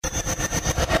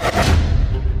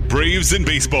Braves and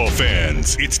baseball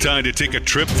fans, it's time to take a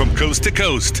trip from coast to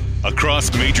coast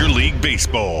across Major League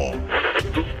Baseball. There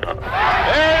it goes,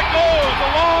 a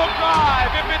long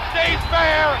drive. If it stays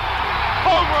fair,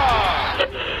 home run.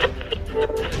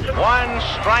 One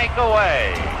strike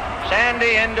away.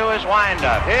 Sandy into his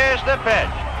windup. Here's the pitch.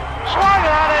 Swung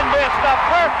on and missed a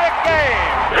perfect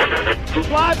game.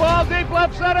 Fly ball deep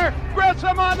left center.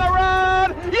 Grissom on the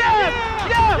run. Yes!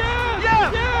 Yes!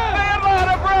 The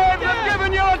Atlanta Braves have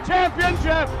given you a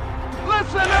championship.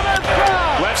 Listen to this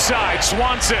crowd. Left side,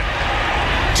 Swanson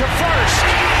to first.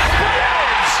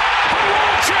 Braves are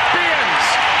world champions.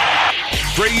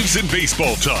 Braves and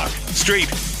baseball talk, straight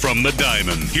from the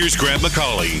diamond. Here's Grant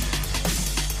McCauley.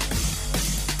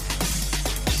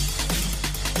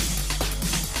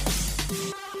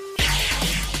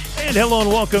 And hello and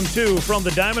welcome to From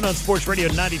the Diamond on Sports Radio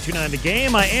 92.9 The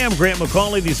Game. I am Grant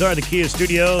McCauley. These are the Kia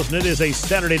Studios, and it is a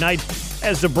Saturday night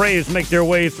as the Braves make their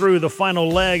way through the final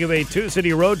leg of a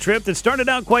two-city road trip that started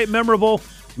out quite memorable.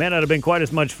 May not have been quite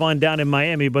as much fun down in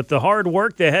Miami, but the hard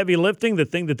work, the heavy lifting, the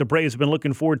thing that the Braves have been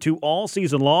looking forward to all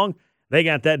season long, they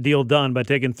got that deal done by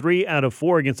taking 3 out of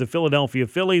 4 against the Philadelphia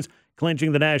Phillies,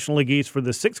 clinching the National League East for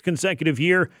the 6th consecutive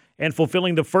year and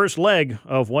fulfilling the first leg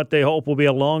of what they hope will be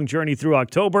a long journey through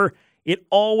October. It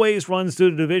always runs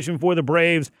through the division for the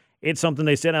Braves. It's something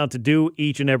they set out to do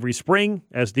each and every spring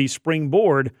as the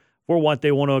springboard for what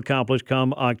they want to accomplish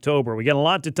come October. We got a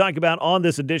lot to talk about on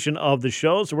this edition of the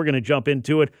show, so we're going to jump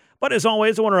into it. But as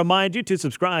always, I want to remind you to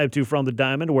subscribe to From the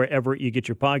Diamond wherever you get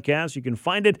your podcasts. You can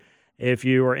find it if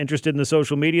you are interested in the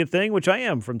social media thing, which I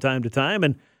am from time to time,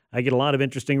 and I get a lot of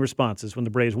interesting responses when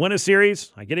the Braves win a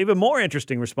series. I get even more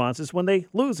interesting responses when they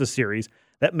lose a series.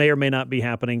 That may or may not be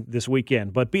happening this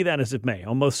weekend, but be that as it may,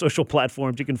 on most social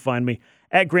platforms, you can find me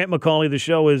at Grant McCauley. The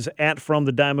show is at From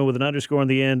the Diamond with an underscore on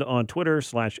the end on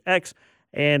Twitter/X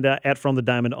and at From the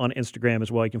Diamond on Instagram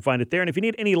as well. You can find it there. And if you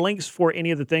need any links for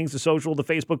any of the things, the social, the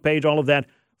Facebook page, all of that,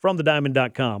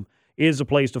 FromTheDiamond.com is a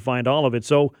place to find all of it.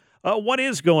 So what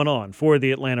is going on for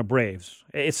the Atlanta Braves?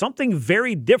 It's something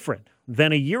very different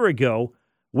than a year ago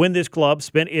when this club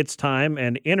spent its time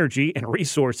and energy and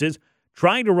resources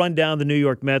trying to run down the New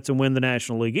York Mets and win the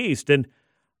National League East. And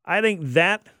I think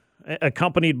that,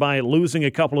 accompanied by losing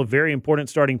a couple of very important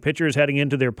starting pitchers heading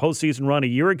into their postseason run a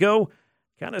year ago,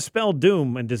 kind of spelled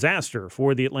doom and disaster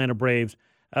for the Atlanta Braves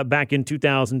back in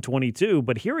 2022.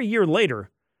 But here a year later,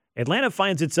 Atlanta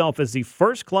finds itself as the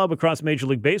first club across Major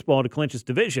League Baseball to clinch its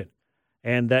division.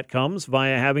 And that comes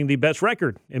via having the best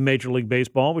record in Major League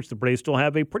Baseball, which the Braves still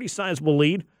have a pretty sizable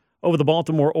lead over the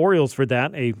Baltimore Orioles for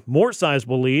that, a more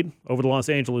sizable lead over the Los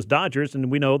Angeles Dodgers, and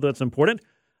we know that's important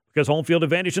because home field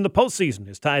advantage in the postseason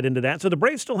is tied into that. So the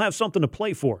Braves still have something to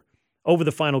play for over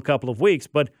the final couple of weeks.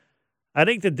 But I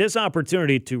think that this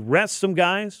opportunity to rest some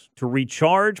guys, to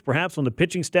recharge perhaps on the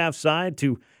pitching staff side,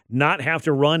 to not have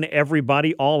to run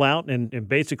everybody all out and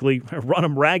basically run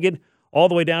them ragged all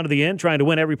the way down to the end, trying to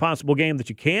win every possible game that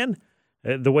you can,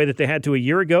 the way that they had to a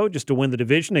year ago just to win the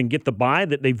division and get the bye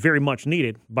that they very much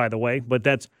needed, by the way. But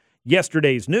that's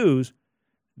yesterday's news.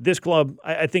 This club,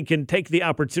 I think, can take the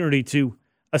opportunity to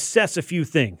assess a few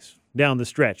things down the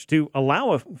stretch, to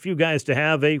allow a few guys to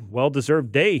have a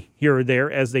well-deserved day here or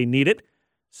there as they need it.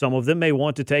 Some of them may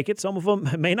want to take it. Some of them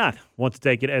may not want to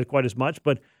take it quite as much.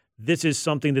 But this is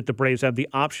something that the Braves have the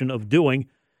option of doing.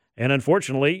 And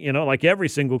unfortunately, like every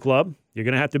single club, you're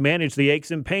going to have to manage the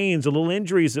aches and pains, the little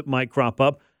injuries that might crop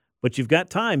up. But you've got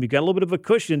time. You've got a little bit of a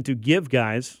cushion to give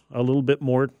guys a little bit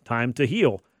more time to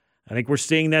heal. I think we're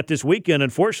seeing that this weekend.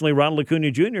 Unfortunately, Ronald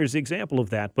Acuna Jr. is the example of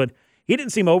that. But he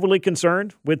didn't seem overly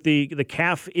concerned with the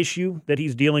calf issue that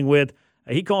he's dealing with.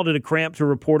 He called it a cramp to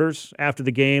reporters after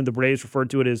the game. The Braves referred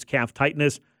to it as calf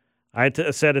tightness. I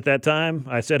said at that time,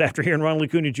 I said after hearing Ronald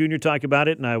Acuna Jr. talk about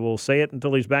it, and I will say it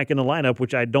until he's back in the lineup,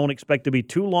 which I don't expect to be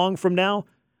too long from now,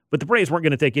 but the Braves weren't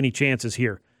going to take any chances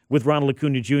here with Ronald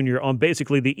Acuna Jr. on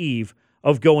basically the eve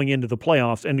of going into the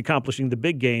playoffs and accomplishing the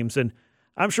big games. And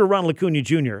I'm sure Ronald Acuna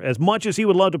Jr., as much as he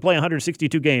would love to play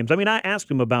 162 games, I asked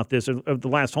him about this of the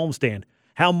last homestand.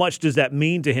 How much does that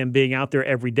mean to him being out there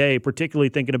every day, particularly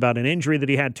thinking about an injury that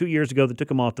he had 2 years ago that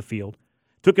took him off the field,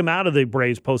 took him out of the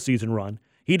Braves postseason run?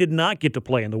 He did not get to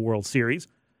play in the World Series.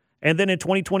 And then in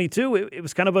 2022, it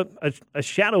was kind of a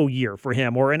shadow year for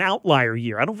him, or an outlier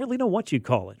year. I don't really know what you'd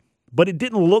call it. But it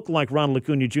didn't look like Ronald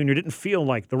Acuna Jr., didn't feel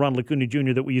like the Ronald Acuna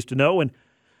Jr. that we used to know. And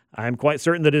I'm quite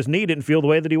certain that his knee didn't feel the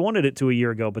way that he wanted it to a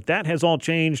year ago. But that has all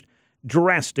changed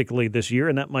drastically this year,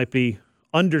 and that might be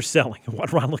underselling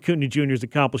what Ronald Acuna Jr. is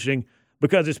accomplishing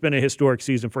because it's been a historic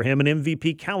season for him, an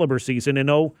MVP caliber season. And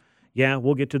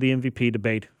we'll get to the MVP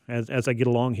debate as I get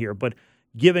along here. But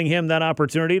giving him that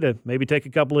opportunity to maybe take a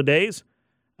couple of days,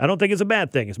 I don't think it's a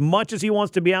bad thing. As much as he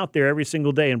wants to be out there every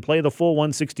single day and play the full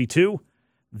 162,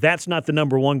 that's not the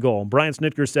number one goal. Brian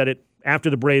Snitker said it after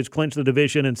the Braves clinched the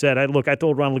division and said, look, I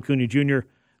told Ronald Acuna Jr.,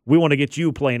 we want to get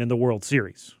you playing in the World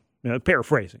Series.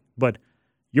 Paraphrasing, but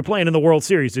you're playing in the World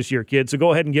Series this year, kid, so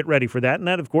go ahead and get ready for that. And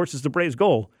that, of course, is the Braves'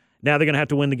 goal. Now they're going to have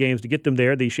to win the games to get them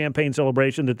there. The champagne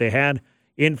celebration that they had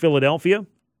in Philadelphia,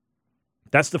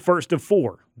 that's the first of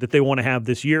 4 that they want to have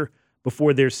this year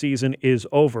before their season is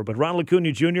over. But Ronald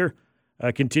Acuna Jr.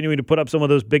 Continuing to put up some of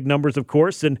those big numbers, of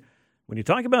course. And when you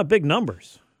talk about big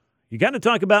numbers, you got to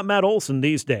talk about Matt Olson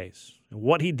these days. And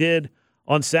what he did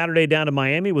on Saturday down in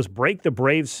Miami was break the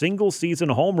Braves' single-season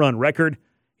home run record,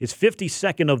 his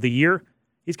 52nd of the year.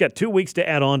 He's got 2 weeks to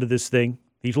add on to this thing.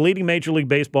 He's leading Major League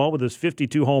Baseball with his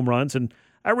 52 home runs. And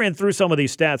I ran through some of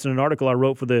these stats in an article I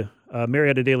wrote for the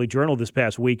Marietta Daily Journal this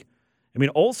past week. I mean,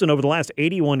 Olson over the last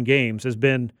 81 games has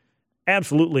been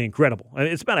absolutely incredible. I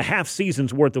mean, it's about a half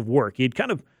season's worth of work. He'd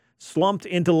kind of slumped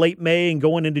into late May and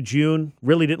going into June.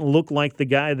 Really didn't look like the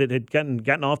guy that had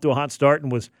gotten off to a hot start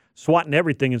and was swatting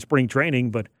everything in spring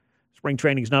training. But spring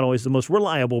training is not always the most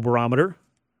reliable barometer.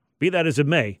 Be that as it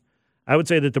may, I would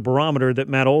say that the barometer that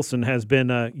Matt Olson has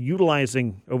been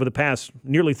utilizing over the past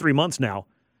nearly 3 months now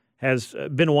has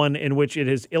been one in which it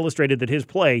has illustrated that his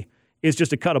play is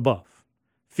just a cut above.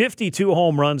 52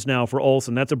 home runs now for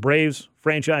Olson. That's a Braves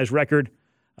franchise record.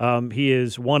 He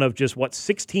is one of just,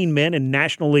 16 men in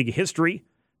National League history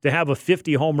to have a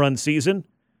 50 home run season.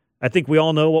 I think we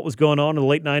all know what was going on in the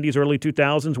late 90s, early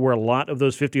 2000s, where a lot of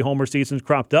those 50 homer seasons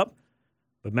cropped up.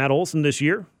 But Matt Olson this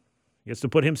year gets to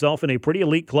put himself in a pretty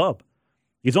elite club.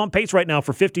 He's on pace right now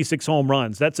for 56 home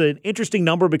runs. That's an interesting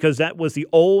number because that was the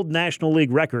old National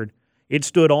League record. It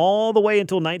stood all the way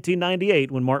until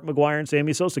 1998 when Mark McGwire and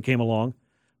Sammy Sosa came along.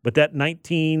 But that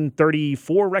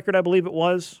 1934 record, I believe it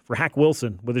was, for Hack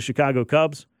Wilson with the Chicago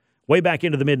Cubs, way back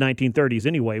into the mid-1930s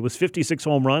anyway, was 56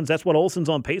 home runs. That's what Olson's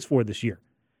on pace for this year.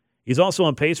 He's also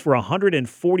on pace for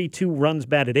 142 runs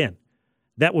batted in.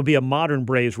 That would be a modern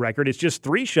Braves record. It's just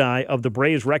 3 shy of the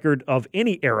Braves record of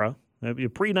any era.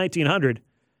 Pre-1900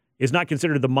 is not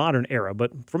considered the modern era.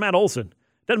 But for Matt Olson,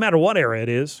 doesn't matter what era it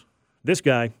is, this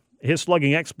guy, his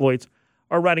slugging exploits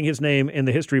are writing his name in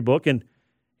the history book, and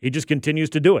he just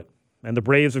continues to do it. And the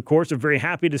Braves, of course, are very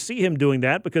happy to see him doing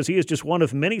that because he is just one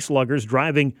of many sluggers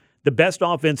driving the best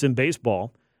offense in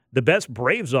baseball, the best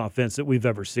Braves offense that we've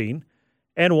ever seen,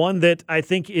 and one that I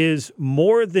think is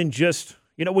more than just,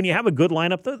 when you have a good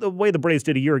lineup, the way the Braves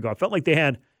did a year ago, I felt like they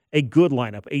had a good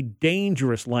lineup, a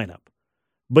dangerous lineup.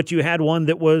 But you had one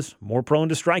that was more prone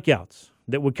to strikeouts,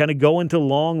 that would kind of go into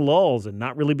long lulls and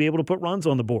not really be able to put runs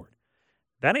on the board.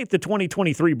 That ain't the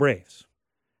 2023 Braves.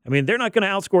 I mean, they're not going to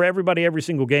outscore everybody every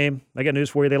single game. I got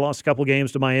news for you. They lost a couple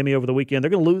games to Miami over the weekend.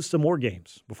 They're going to lose some more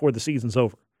games before the season's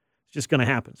over. It's just going to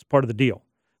happen. It's part of the deal.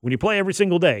 When you play every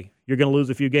single day, you're going to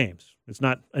lose a few games. It's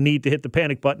not a need to hit the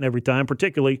panic button every time,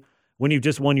 particularly when you've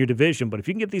just won your division. But if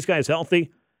you can get these guys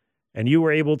healthy and you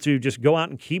were able to just go out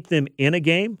and keep them in a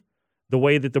game the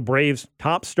way that the Braves'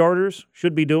 top starters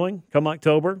should be doing come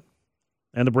October,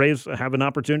 and the Braves have an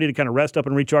opportunity to kind of rest up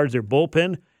and recharge their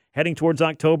bullpen heading towards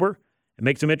October, and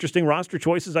make some interesting roster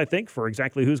choices, I think, for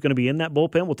exactly who's going to be in that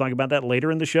bullpen. We'll talk about that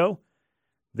later in the show.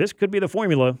 This could be the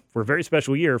formula for a very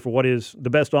special year for what is the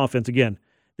best offense, again,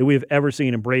 that we have ever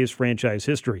seen in Braves franchise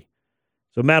history.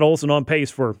 So Matt Olson on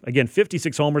pace for, again,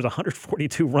 56 homers,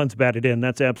 142 runs batted in.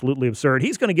 That's absolutely absurd.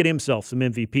 He's going to get himself some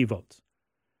MVP votes.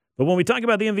 But when we talk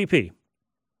about the MVP,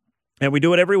 and we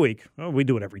do it every week, well, we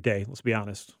do it every day, let's be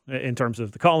honest, in terms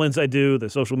of the call-ins I do,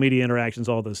 the social media interactions,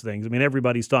 all those things. I mean,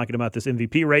 everybody's talking about this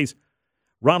MVP race.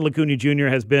 Ronald Acuna Jr.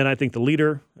 has been, I think, the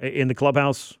leader in the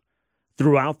clubhouse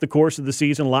throughout the course of the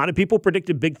season. A lot of people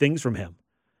predicted big things from him.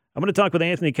 I'm going to talk with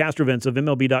Anthony Castrovents of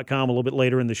MLB.com a little bit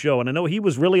later in the show, and I know he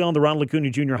was really on the Ronald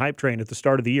Acuna Jr. hype train at the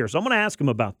start of the year, so I'm going to ask him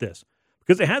about this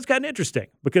because it has gotten interesting.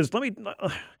 Because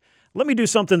let me do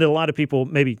something that a lot of people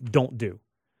maybe don't do.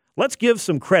 Let's give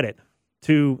some credit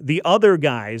to the other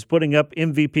guys putting up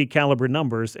MVP caliber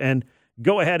numbers and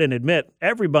go ahead and admit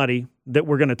everybody that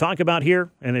we're going to talk about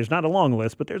here, and there's not a long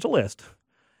list, but there's a list,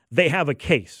 they have a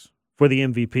case for the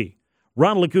MVP.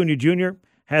 Ronald Acuna Jr.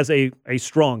 has a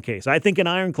strong case. I think an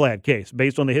ironclad case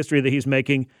based on the history that he's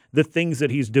making, the things that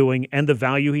he's doing, and the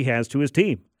value he has to his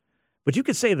team. But you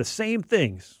could say the same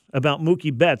things about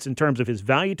Mookie Betts in terms of his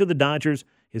value to the Dodgers,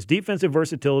 his defensive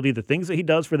versatility, the things that he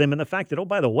does for them, and the fact that, oh,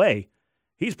 by the way,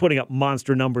 he's putting up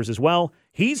monster numbers as well.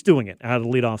 He's doing it out of the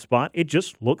leadoff spot. It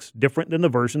just looks different than the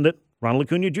version that Ronald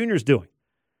Acuna Jr. is doing.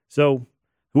 So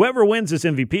whoever wins this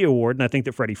MVP award, and I think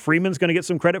that Freddie Freeman's going to get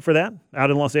some credit for that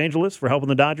out in Los Angeles for helping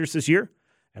the Dodgers this year,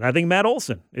 And I think Matt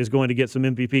Olson is going to get some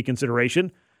MVP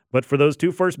consideration. But for those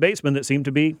two first basemen that seem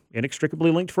to be inextricably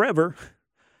linked forever,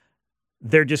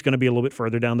 they're just going to be a little bit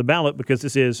further down the ballot because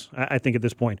this is, I think at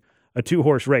this point, a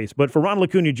two-horse race. But for Ronald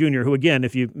Acuna Jr., who, again,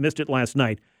 if you missed it last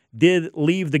night, did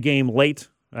leave the game late.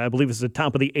 I believe it's the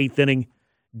top of the 8th inning,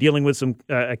 dealing with some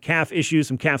calf issues,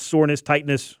 some calf soreness,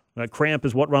 tightness, cramp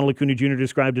is what Ronald Acuna Jr.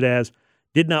 described it as.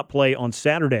 Did not play on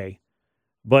Saturday,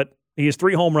 but he is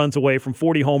 3 home runs away from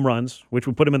 40 home runs, which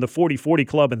would put him in the 40-40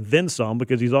 club and then some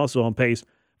because he's also on pace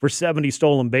for 70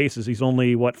 stolen bases. He's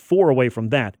only, 4 away from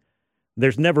that.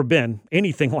 There's never been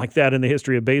anything like that in the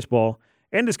history of baseball.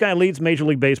 And this guy leads Major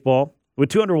League Baseball with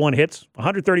 201 hits,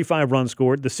 135 runs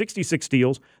scored, the 66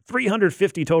 steals,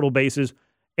 350 total bases,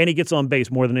 and he gets on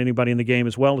base more than anybody in the game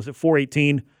as well. It's at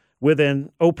 418 with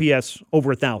an OPS over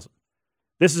 1,000.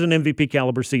 This is an MVP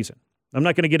caliber season. I'm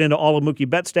not going to get into all of Mookie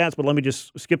Betts' stats, but let me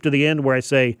just skip to the end where I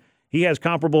say he has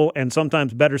comparable and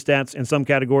sometimes better stats in some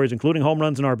categories, including home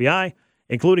runs and RBI,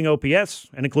 including OPS,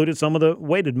 and included some of the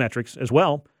weighted metrics as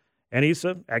well. And he's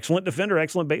an excellent defender,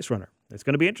 excellent base runner. It's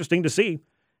going to be interesting to see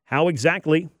how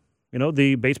exactly,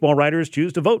 the baseball writers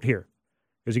choose to vote here.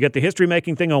 Because you got the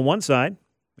history-making thing on one side,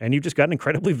 and you've just got an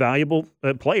incredibly valuable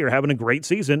player having a great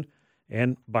season.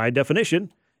 And by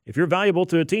definition, if you're valuable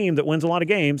to a team that wins a lot of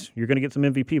games, you're going to get some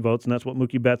MVP votes, and that's what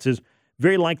Mookie Betts is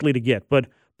very likely to get. But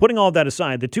putting all that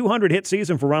aside, the 200-hit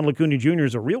season for Ronald Acuna Jr.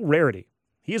 is a real rarity.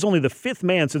 He is only the 5th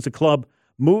man since the club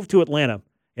moved to Atlanta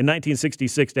in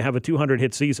 1966 to have a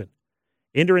 200-hit season.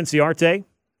 Ender Inciarte,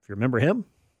 if you remember him,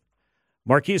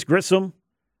 Marquise Grissom,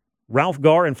 Ralph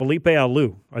Garr, and Felipe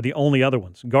Alou are the only other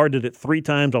ones. Garr did it 3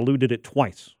 times. Alou did it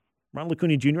twice. Ronald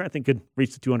Acuna Jr., I think, could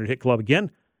reach the 200-hit club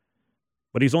again.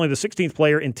 But he's only the 16th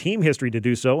player in team history to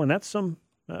do so, and that's some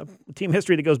team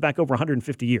history that goes back over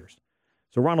 150 years.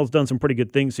 So Ronald's done some pretty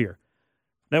good things here.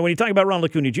 Now, when you talk about Ronald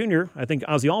Acuna Jr., I think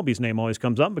Ozzie Albies' name always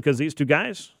comes up because these two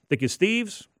guys, thick as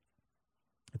thieves,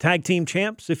 tag team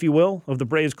champs, if you will, of the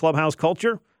Braves clubhouse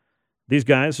culture. These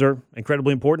guys are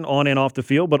incredibly important on and off the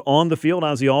field, but on the field,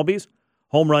 Ozzie Albies,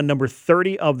 home run number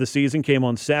 30 of the season came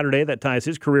on Saturday. That ties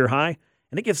his career high,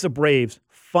 and it gives the Braves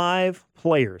 5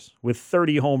 players with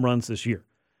 30 home runs this year.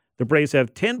 The Braves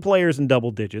have 10 players in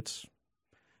double digits.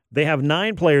 They have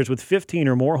 9 players with 15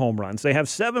 or more home runs. They have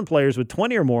 7 players with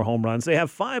 20 or more home runs. They have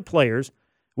 5 players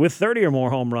with 30 or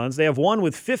more home runs. They have 1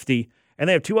 with 50, and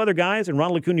they have 2 other guys, in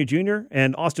Ronald Acuna Jr.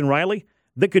 and Austin Riley,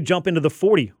 that could jump into the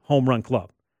 40 home run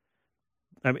club.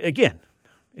 I mean, again,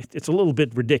 it's a little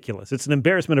bit ridiculous. It's an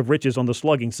embarrassment of riches on the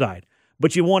slugging side.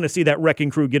 But you want to see that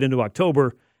wrecking crew get into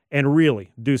October and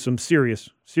really do some serious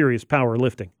power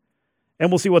lifting. And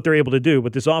we'll see what they're able to do.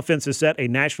 But this offense has set a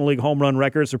National League home run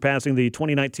record, surpassing the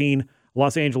 2019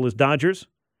 Los Angeles Dodgers,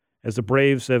 as the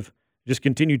Braves have just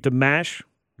continued to mash.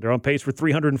 They're on pace for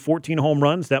 314 home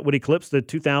runs. That would eclipse the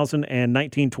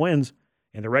 2019 Twins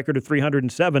and the record of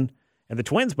 307. And the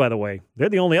Twins, by the way, they're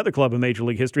the only other club in Major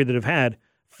League history that have had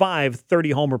 5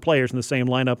 30-homer players in the same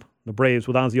lineup. The Braves,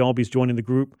 with Ozzie Albies joining the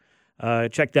group,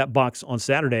 checked that box on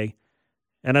Saturday.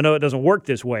 And I know it doesn't work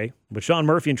this way, but Sean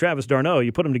Murphy and Travis d'Arnaud,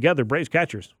 you put them together, Braves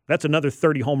catchers, that's another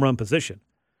 30 home run position.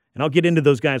 And I'll get into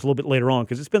those guys a little bit later on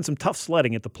because it's been some tough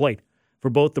sledding at the plate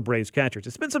for both the Braves catchers.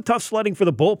 It's been some tough sledding for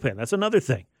the bullpen. That's another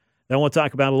thing that I want to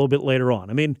talk about a little bit later on.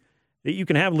 I mean, you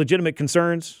can have legitimate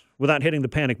concerns without hitting the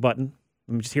panic button.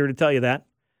 I'm just here to tell you that.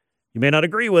 You may not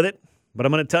agree with it, but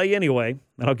I'm going to tell you anyway,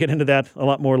 and I'll get into that a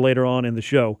lot more later on in the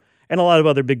show, and a lot of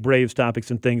other big Braves topics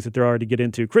and things that there are to get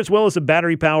into. Chris Willis of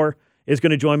Battery Power is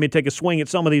going to join me, take a swing at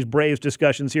some of these Braves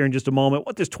discussions here in just a moment,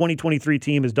 what this 2023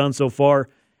 team has done so far,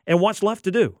 and what's left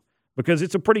to do, because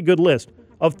it's a pretty good list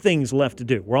of things left to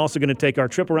do. We're also going to take our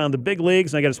trip around the big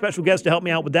leagues, and I got a special guest to help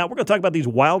me out with that. We're going to talk about these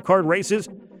wild card races,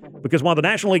 because while the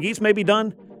National League East may be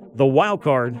done, the wild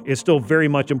card is still very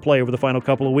much in play over the final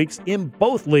couple of weeks in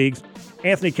both leagues.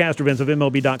 Anthony Castrovins of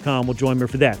MLB.com will join me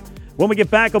for that. When we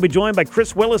get back, I'll be joined by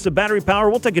Chris Willis of Battery Power.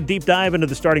 We'll take a deep dive into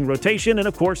the starting rotation and,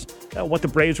 of course, what the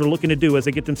Braves are looking to do as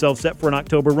they get themselves set for an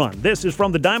October run. This is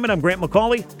From the Diamond. I'm Grant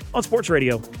McCauley on Sports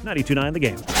Radio 92.9 The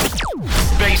Game.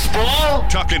 Baseball,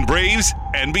 talking Braves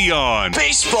and beyond.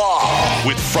 Baseball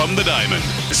with From the Diamond,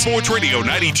 Sports Radio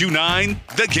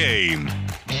 92.9 The Game.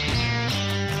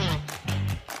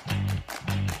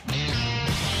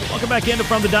 Welcome back into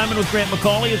From the Diamond with Grant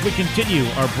McCauley as we continue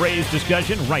our Braves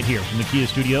discussion right here from the Kia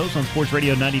Studios on Sports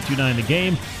Radio 92.9 The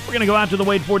Game. We're going to go out to the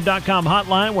WadeFord.com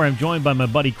hotline where I'm joined by my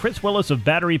buddy Chris Willis of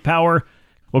Battery Power.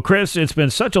 Well, Chris, it's been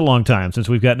such a long time since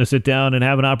we've gotten to sit down and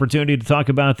have an opportunity to talk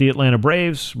about the Atlanta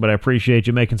Braves, but I appreciate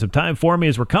you making some time for me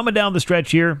as we're coming down the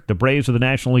stretch here. The Braves are the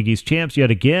National League East champs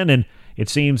yet again, and it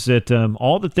seems that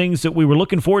all the things that we were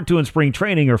looking forward to in spring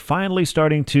training are finally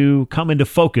starting to come into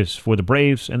focus for the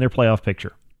Braves and their playoff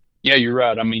picture. Yeah, you're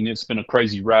right. I mean, it's been a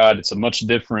crazy ride. It's a much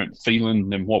different feeling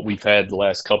than what we've had the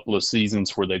last couple of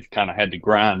seasons where they've kind of had to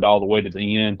grind all the way to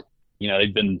the end. You know,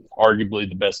 they've been arguably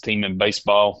the best team in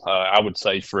baseball, I would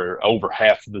say, for over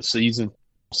half of the season.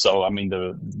 So, I mean,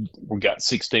 we've got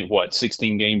 16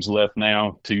 games left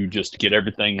now to just get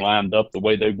everything lined up the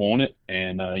way they want it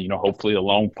and, hopefully a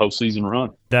long postseason run.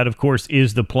 That, of course,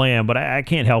 is the plan, but I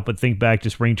can't help but think back to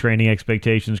spring training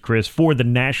expectations, Chris, for the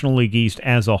National League East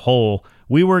as a whole.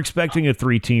 We were expecting a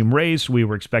 3-team race. We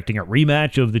were expecting a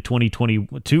rematch of the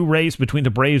 2022 race between the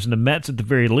Braves and the Mets at the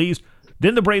very least.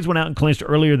 Then the Braves went out and clinched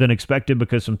earlier than expected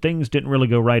because some things didn't really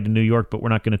go right in New York, but we're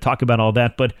not going to talk about all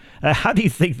that. But how do you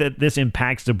think that this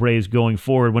impacts the Braves going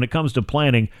forward when it comes to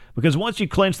planning? Because once you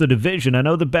clinch the division, I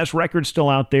know the best record's still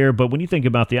out there, but when you think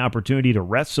about the opportunity to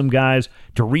rest some guys,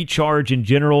 to recharge in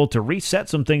general, to reset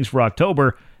some things for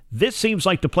October, this seems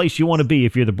like the place you want to be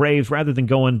if you're the Braves rather than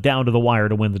going down to the wire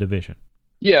to win the division.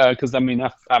 Yeah, because I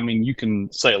mean, you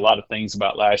can say a lot of things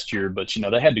about last year, but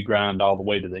they had to grind all the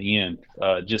way to the end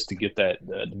just to get that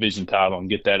division title and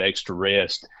get that extra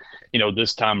rest.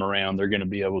 This time around, they're going to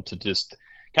be able to just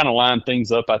kind of line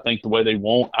things up, I think, the way they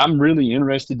want. I'm really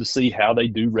interested to see how they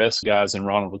do rest guys in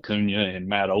Ronald Acuna and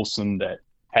Matt Olson that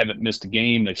haven't missed a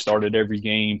game. They've started every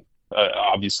game.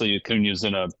 Obviously, Acuna's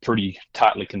in a pretty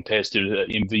tightly contested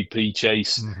MVP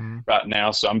chase right now,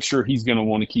 so I'm sure he's going to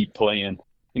want to keep playing.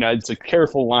 It's a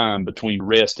careful line between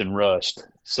rest and rust.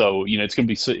 So, it's going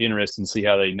to be so interesting to see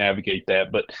how they navigate that.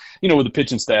 But, with the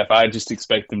pitching staff, I just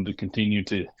expect them to continue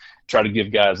to try to give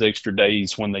guys extra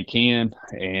days when they can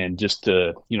and just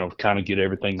to, kind of get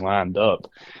everything lined up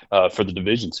for the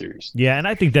division series. Yeah, and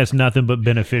I think that's nothing but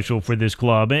beneficial for this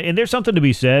club. And there's something to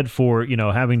be said for,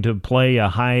 having to play a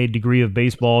high degree of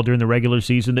baseball during the regular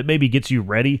season that maybe gets you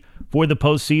ready for the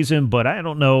postseason. But I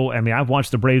don't know. I mean, I've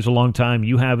watched the Braves a long time.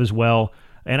 You have as well.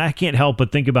 And I can't help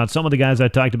but think about some of the guys I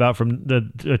talked about talked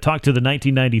to the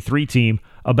 1993 team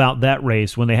about that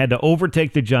race when they had to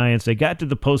overtake the Giants. They got to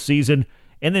the postseason,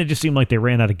 and then it just seemed like they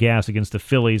ran out of gas against the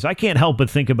Phillies. I can't help but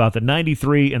think about the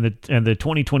 93 and the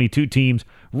 2022 teams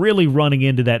really running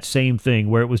into that same thing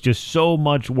where it was just so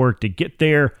much work to get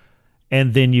there,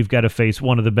 and then you've got to face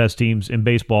one of the best teams in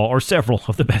baseball, or several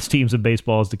of the best teams in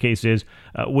baseball, as the case is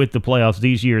with the playoffs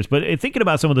these years. But thinking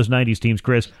about some of those 90s teams,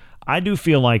 Chris, I do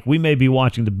feel like we may be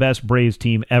watching the best Braves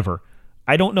team ever.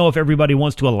 I don't know if everybody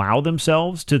wants to allow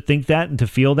themselves to think that and to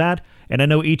feel that. And I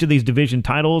know each of these division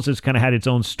titles has kind of had its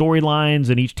own storylines,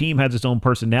 and each team has its own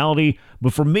personality.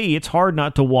 But for me, it's hard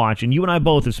not to watch. And you and I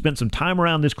both have spent some time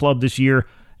around this club this year,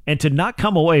 and to not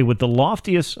come away with the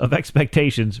loftiest of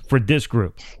expectations for this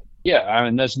group. Yeah, I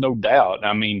mean, there's no doubt.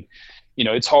 I mean,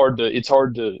 it's hard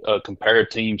to compare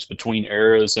teams between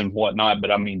eras and whatnot.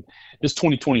 But I mean, this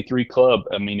 2023 club,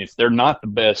 I mean, if they're not the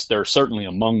best, they're certainly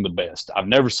among the best. I've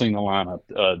never seen a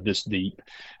lineup this deep.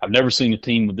 I've never seen a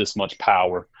team with this much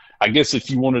power. I guess if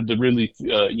you wanted to really,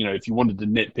 if you wanted to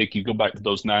nitpick, you go back to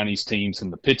those 90s teams,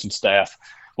 and the pitching staff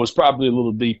was probably a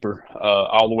little deeper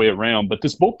all the way around. But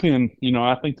this bullpen,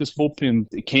 I think this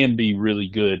bullpen can be really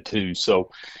good too. So,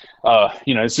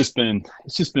 it's just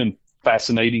been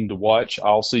fascinating to watch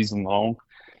all season long.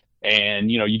 And,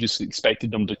 you just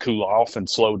expected them to cool off and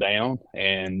slow down,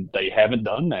 and they haven't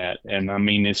done that. And, I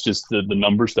mean, it's just the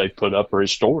numbers they've put up are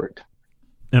historic.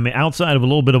 I mean, outside of a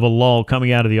little bit of a lull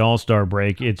coming out of the All-Star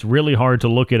break, it's really hard to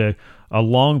look at a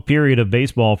long period of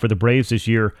baseball for the Braves this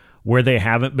year where they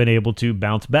haven't been able to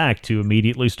bounce back, to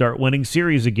immediately start winning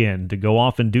series again, to go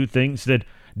off and do things that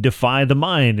defy the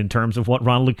mind in terms of what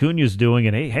Ronald Acuna is doing.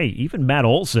 And, hey, even Matt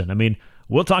Olson. I mean,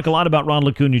 we'll talk a lot about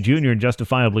Ronald Acuna Jr., and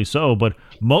justifiably so, but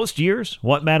most years,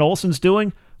 what Matt Olson's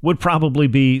doing would probably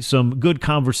be some good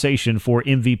conversation for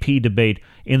MVP debate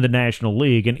in the National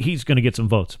League, and he's going to get some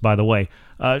votes, by the way.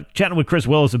 Chatting with Chris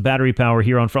Willis of Battery Power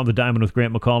here on From the Diamond with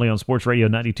Grant McCauley on Sports Radio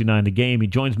 92.9 The Game. He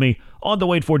joins me on the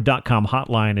WadeFord.com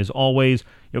hotline as always.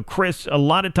 Chris, a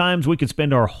lot of times we could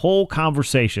spend our whole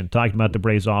conversation talking about the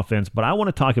Braves offense, but I want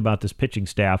to talk about this pitching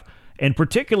staff, and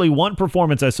particularly one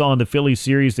performance I saw in the Phillies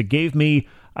series that gave me,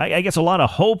 I guess, a lot of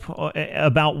hope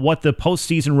about what the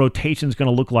postseason rotation is going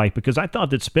to look like, because I thought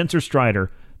that Spencer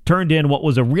Strider turned in what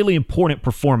was a really important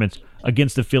performance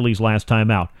against the Phillies last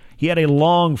time out. He had a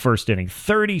long first inning,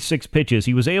 36 pitches.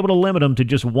 He was able to limit them to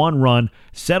just one run,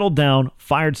 settled down,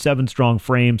 fired 7 strong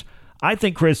frames. I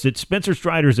think, Chris, that Spencer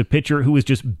Strider is a pitcher who is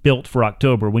just built for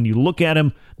October. When you look at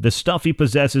him, the stuff he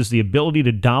possesses, the ability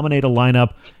to dominate a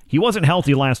lineup. He wasn't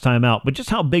healthy last time out, but just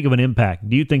how big of an impact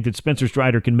do you think that Spencer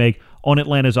Strider can make on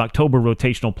Atlanta's October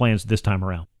rotational plans this time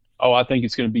around? Oh, I think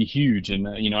it's going to be huge, and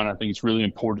and I think it's really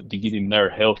important to get him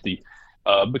there healthy,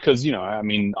 because I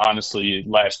mean, honestly,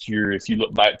 last year, if you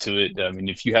look back to it, I mean,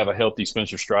 if you have a healthy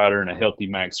Spencer Strider and a healthy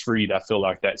Max Fried, I feel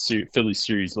like that Phillies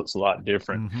series looks a lot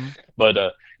different. Mm-hmm.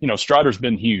 But Strider's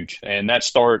been huge, and that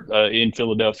start in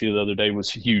Philadelphia the other day was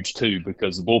huge too,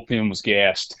 because the bullpen was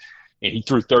gassed, and he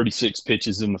threw 36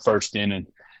 pitches in the first inning.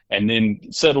 And then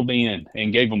settled in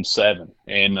and gave them 7.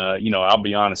 And, I'll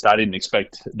be honest, I didn't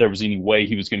expect there was any way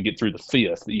he was going to get through the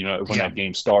 5th, when that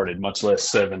game started, much less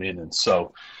 7 innings.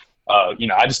 So,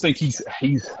 I just think he's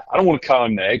I don't want to call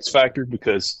him the X factor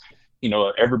because,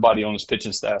 everybody on his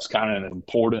pitching staff is kind of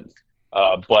important.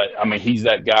 But, I mean, he's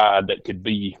that guy that could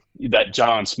be that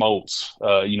John Smoltz,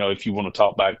 if you want to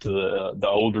talk back to the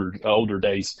older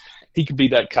days. He could be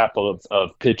that type of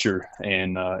pitcher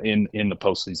and in the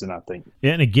postseason, I think.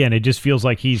 And again, it just feels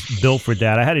like he's built for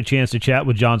that. I had a chance to chat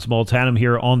with John Smoltz, had him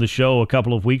here on the show a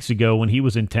couple of weeks ago when he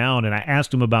was in town, and I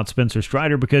asked him about Spencer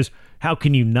Strider because how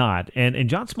can you not? And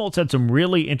John Smoltz had some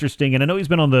really interesting, and I know he's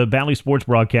been on the Bally Sports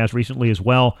broadcast recently as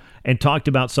well, and talked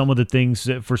about some of the things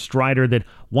for Strider that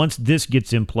once this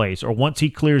gets in place, or once he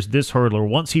clears this hurdle, or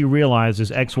once he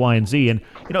realizes X, Y, and Z. And,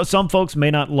 some folks may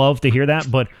not love to hear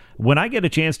that, but when I get a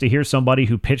chance to hear somebody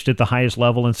who pitched at the highest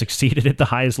level and succeeded at the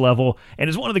highest level and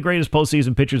is one of the greatest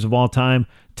postseason pitchers of all time,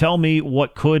 tell me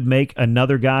what could make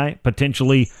another guy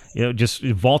potentially, just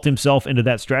vault himself into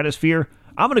that stratosphere,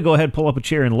 I'm going to go ahead and pull up a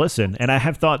chair and listen. And I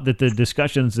have thought that the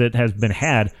discussions that has been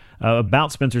had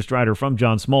about Spencer Strider from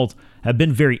John Smoltz have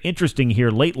been very interesting here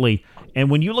lately.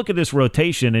 And when you look at this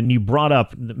rotation, and you brought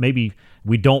up maybe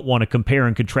we don't want to compare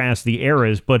and contrast the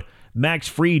eras, but Max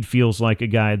Fried feels like a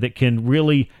guy that can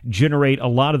really generate a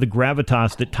lot of the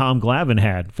gravitas that Tom Glavine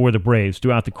had for the Braves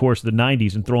throughout the course of the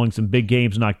 90s and throwing some big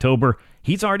games in October.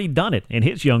 He's already done it in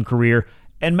his young career.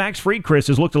 And Max Fried, Chris,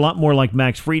 has looked a lot more like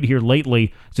Max Fried here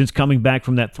lately since coming back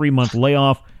from that 3-month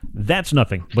layoff. That's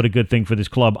nothing but a good thing for this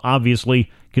club, obviously,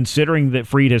 considering that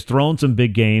Fried has thrown some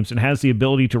big games and has the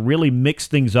ability to really mix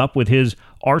things up with his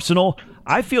arsenal.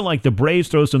 I feel like the Braves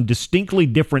throw some distinctly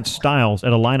different styles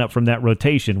at a lineup from that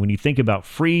rotation. When you think about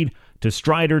Fried to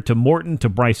Strider to Morton to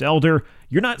Bryce Elder,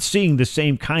 you're not seeing the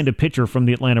same kind of pitcher from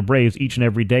the Atlanta Braves each and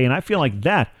every day, and I feel like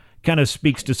that kind of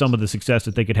speaks to some of the success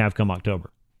that they could have come October.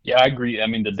 Yeah, I agree. I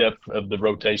mean, the depth of the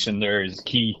rotation there is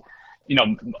key.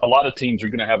 A lot of teams are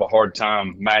going to have a hard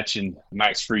time matching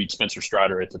Max Fried, Spencer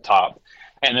Strider at the top.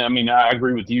 And, I mean, I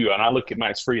agree with you. And I look at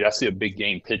Max Fried, I see a big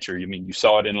game pitcher. I mean, you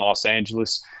saw it in Los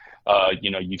Angeles.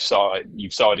 You saw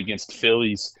it against the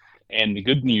Phillies. And the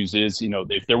good news is,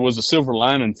 if there was a silver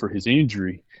lining for his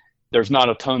injury, there's not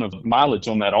a ton of mileage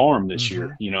on that arm this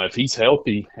year. If he's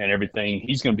healthy and everything,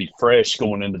 he's going to be fresh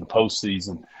going into the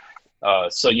postseason.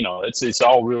 So it's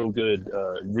all real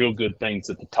good things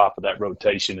at the top of that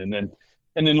rotation, and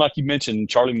then like you mentioned,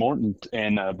 Charlie Morton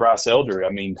and Bryce Elder. I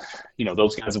mean,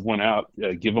 those guys have went out,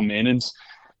 give them innings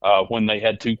when they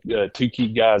had two key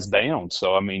guys down.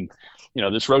 So I mean,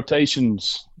 this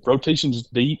rotation's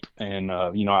deep, and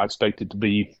I expect it to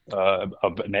be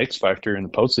an X factor in the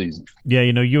postseason. Yeah,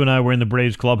 you and I were in the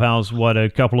Braves clubhouse a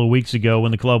couple of weeks ago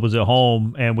when the club was at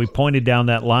home, and we pointed down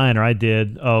that line, or I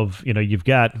did, of you've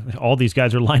got all these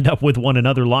guys are lined up with one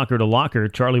another, locker to locker.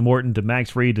 Charlie Morton to Max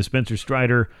Fried to Spencer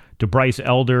Strider to Bryce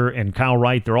Elder and Kyle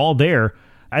Wright. They're all there.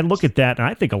 I look at that, and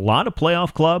I think a lot of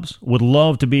playoff clubs would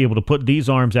love to be able to put these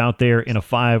arms out there in a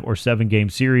 5 or 7 game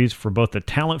series for both the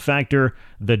talent factor,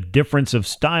 the difference of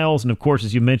styles, and of course,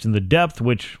 as you mentioned, the depth,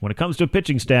 which when it comes to a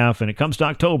pitching staff and it comes to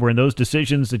October and those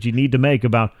decisions that you need to make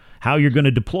about how you're going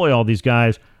to deploy all these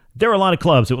guys, there are a lot of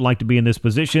clubs that would like to be in this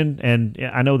position, and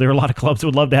I know there are a lot of clubs that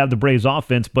would love to have the Braves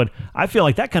offense, but I feel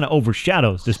like that kind of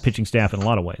overshadows this pitching staff in a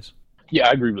lot of ways. Yeah,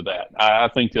 I agree with that. I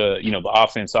think, the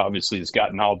offense obviously has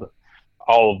gotten all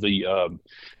of the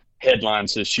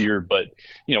headlines this year, but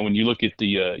when you look at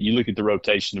the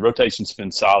rotation's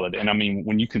been solid. And I mean,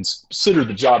 when you consider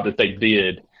the job that they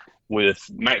did with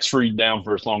Max Fried down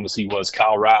for as long as he was,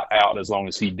 Kyle Wright out as long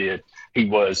as he did,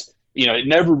 it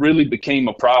never really became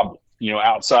a problem.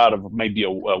 Outside of maybe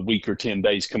a week or 10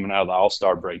 days coming out of the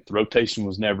All-Star break, the rotation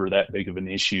was never that big of an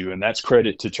issue, and that's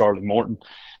credit to Charlie Morton,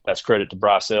 that's credit to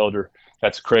Bryce Elder.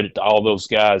 That's credit to all those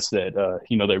guys that,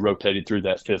 they rotated through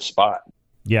that 5th spot.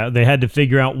 Yeah, they had to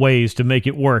figure out ways to make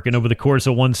it work. And over the course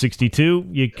of 162,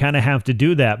 you kind of have to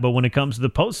do that. But when it comes to the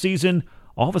postseason,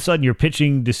 all of a sudden your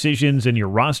pitching decisions and your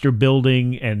roster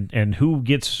building and who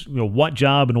gets what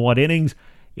job and what innings,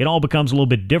 it all becomes a little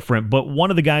bit different. But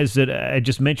one of the guys that I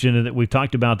just mentioned and that we've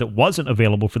talked about that wasn't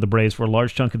available for the Braves for a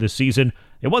large chunk of this season,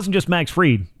 it wasn't just Max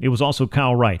Fried. It was also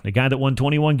Kyle Wright, the guy that won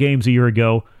 21 games a year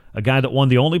ago, a guy that won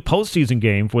the only postseason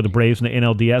game for the Braves in the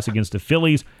NLDS against the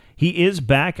Phillies. he is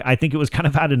back. I think it was kind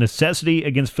of out of necessity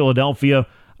against Philadelphia.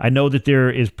 I know that there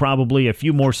is probably a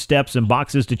few more steps and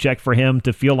boxes to check for him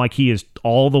to feel like he is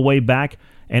all the way back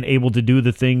and able to do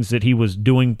the things that he was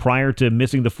doing prior to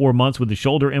missing the 4 months with the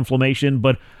shoulder inflammation.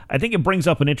 But I think it brings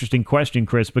up an interesting question,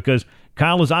 Chris, because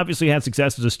Kyle has obviously had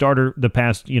success as a starter the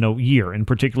past year, and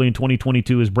particularly in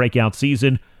 2022, his breakout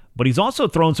season. But he's also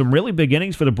thrown some really big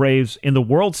innings for the Braves in the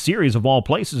World Series of all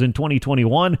places in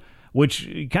 2021, which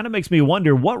kind of makes me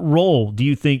wonder, what role do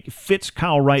you think fits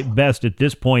Kyle Wright best at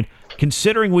this point,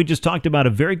 considering we just talked about a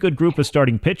very good group of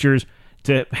starting pitchers?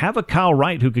 To have a Kyle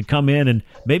Wright who could come in and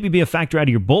maybe be a factor out of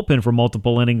your bullpen for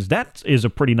multiple innings, that is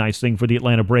a pretty nice thing for the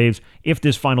Atlanta Braves if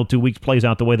this final 2 weeks plays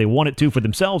out the way they want it to for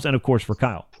themselves and, of course, for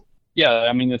Kyle. Yeah,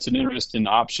 I mean, it's an interesting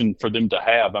option for them to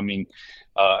have. I mean,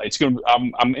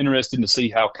 I'm interested to see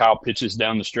how Kyle pitches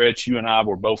down the stretch. You and I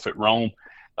were both at Rome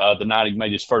the night he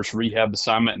made his first rehab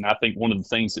assignment, and I think one of the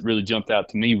things that really jumped out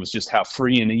to me was just how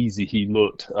free and easy he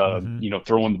looked,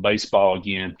 throwing the baseball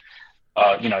again.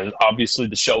 Obviously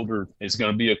the shoulder is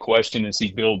going to be a question as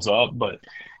he builds up, but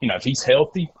if he's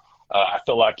healthy, I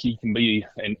feel like he can be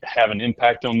and have an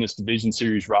impact on this division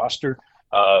series roster.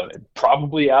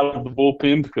 Probably out of the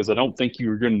bullpen, because I don't think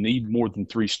you're going to need more than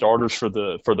 3 starters for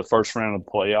the first round of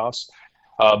the playoffs.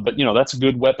 But that's a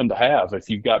good weapon to have if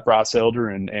you've got Bryce Elder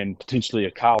and potentially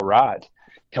a Kyle Wright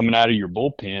coming out of your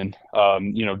bullpen.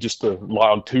 Just to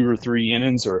log 2 or 3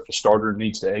 innings, or if a starter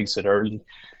needs to exit early.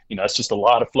 It's just a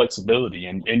lot of flexibility.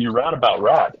 And you're right about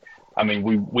Wright. I mean,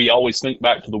 we always think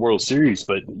back to the World Series,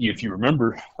 but if you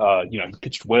remember, he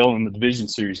pitched well in the division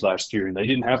series last year, and they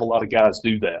didn't have a lot of guys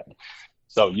do that.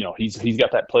 So, he's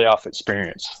got that playoff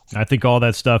experience. I think all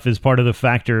that stuff is part of the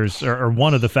factors, or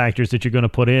one of the factors that you're going to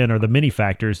put in, or the many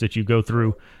factors that you go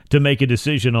through to make a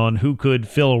decision on who could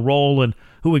fill a role and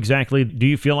who exactly do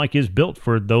you feel like is built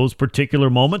for those particular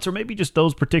moments, or maybe just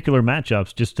those particular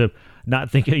matchups, just to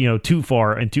not think too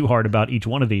far and too hard about each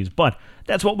one of these. But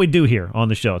that's what we do here on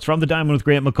the show. It's From the Diamond with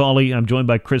Grant McCauley. I'm joined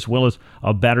by Chris Willis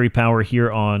of Battery Power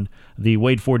here on the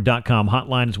WadeFord.com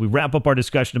hotline as we wrap up our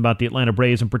discussion about the Atlanta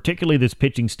Braves and particularly this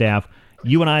pitching staff.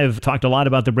 You and I have talked a lot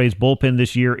about the Braves bullpen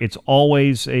this year. It's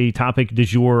always a topic du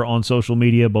jour on social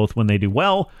media, both when they do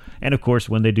well and, of course,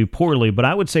 when they do poorly. But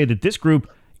I would say that this group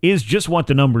is just what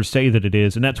the numbers say that it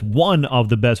is, and that's one of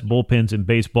the best bullpens in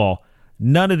baseball.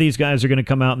 None of these guys are going to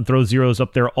come out and throw zeros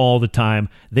up there all the time.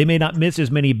 They may not miss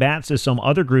as many bats as some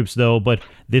other groups, though, but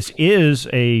this is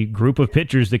a group of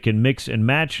pitchers that can mix and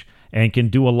match and can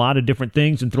do a lot of different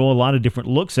things and throw a lot of different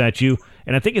looks at you.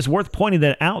 And I think it's worth pointing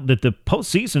that out, that the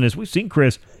postseason, as we've seen,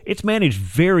 Chris, it's managed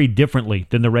very differently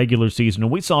than the regular season.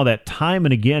 And we saw that time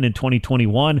and again in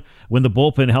 2021 when the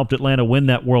bullpen helped Atlanta win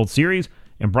that World Series.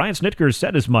 And Brian Snitker has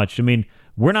said as much. I mean,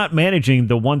 we're not managing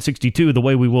the 162 the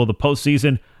way we will the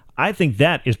postseason. I think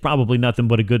that is probably nothing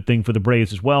but a good thing for the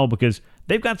Braves as well, because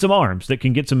they've got some arms that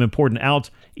can get some important outs,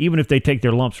 even if they take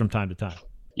their lumps from time to time.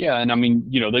 Yeah, and I mean,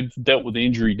 they've dealt with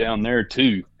injury down there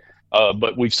too.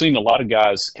 But we've seen a lot of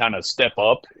guys kind of step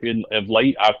up of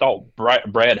late. I thought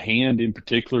Brad Hand in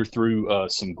particular threw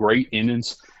some great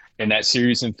innings in that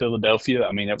series in Philadelphia.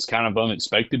 I mean, that was kind of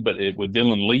unexpected, but with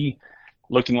Dylan Lee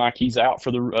looking like he's out for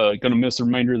the going to miss the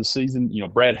remainder of the season,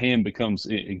 Brad Hand becomes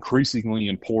increasingly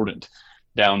important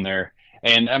down there.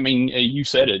 And I mean, you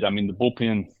said it. I mean, the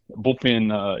bullpen.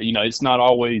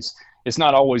 It's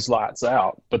not always lights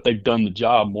out, but they've done the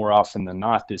job more often than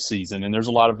not this season. And there's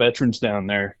a lot of veterans down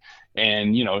there.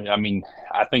 And, I mean,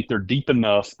 I think they're deep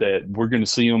enough that we're going to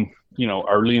see them,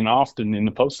 early and often in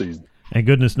the postseason. And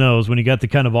goodness knows, when you got the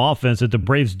kind of offense that the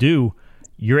Braves do,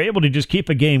 you're able to just keep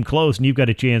a game close and you've got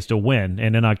a chance to win.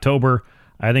 And in October,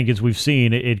 I think as we've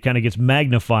seen, it kind of gets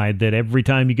magnified that every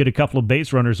time you get a couple of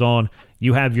base runners on,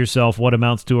 you have yourself what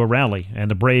amounts to a rally. And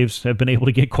the Braves have been able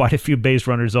to get quite a few base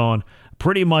runners on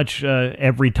pretty much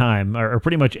every time, or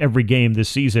pretty much every game this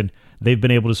season. They've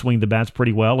been able to swing the bats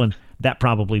pretty well, and that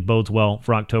probably bodes well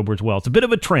for October as well. It's a bit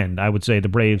of a trend, I would say, the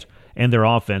Braves and their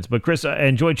offense. But, Chris, I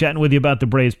enjoyed chatting with you about the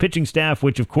Braves pitching staff,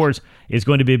 which, of course, is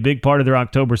going to be a big part of their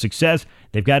October success.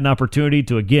 They've got an opportunity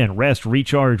to, again, rest,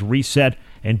 recharge, reset,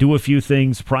 and do a few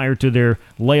things prior to their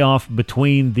layoff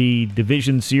between the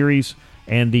division series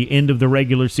and the end of the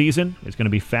regular season. It's going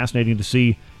to be fascinating to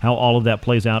see how all of that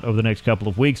plays out over the next couple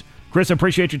of weeks. Chris, I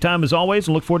appreciate your time as always,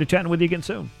 and look forward to chatting with you again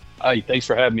soon. Hey, thanks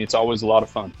for having me. It's always a lot of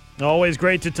fun. Always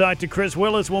great to talk to Chris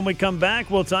Willis. When we come back,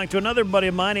 we'll talk to another buddy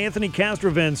of mine, Anthony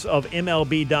Castrovins of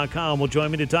MLB.com. Will join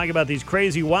me to talk about these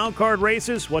crazy wild card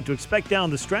races, what to expect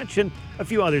down the stretch, and a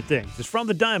few other things. It's From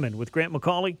the Diamond with Grant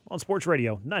McCauley on Sports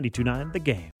Radio 92.9 The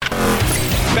Game.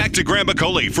 Back to Grant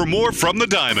McCauley for more From the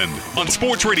Diamond on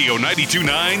Sports Radio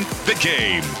 92.9 The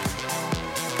Game.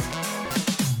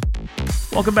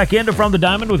 Welcome back into From the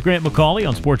Diamond with Grant McCauley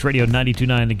on Sports Radio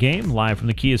 92.9 The Game, live from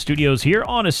the Kia Studios here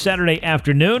on a Saturday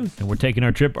afternoon. And we're taking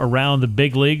our trip around the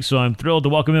big league, so I'm thrilled to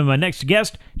welcome in my next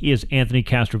guest. He is Anthony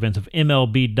Castrovence of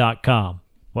MLB.com.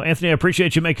 Well, Anthony, I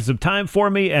appreciate you making some time for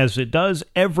me. As it does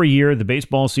every year, the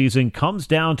baseball season comes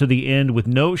down to the end with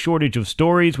no shortage of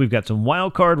stories. We've got some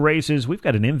wild card races. We've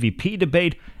got an MVP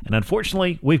debate. And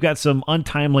unfortunately, we've got some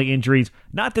untimely injuries.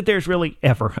 Not that there's really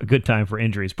ever a good time for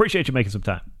injuries. Appreciate you making some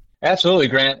time. Absolutely,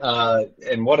 Grant.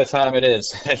 And what a time it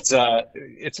is.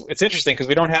 It's interesting because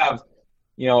we don't have,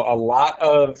 a lot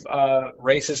of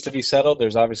races to be settled.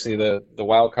 There's obviously the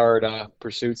wild card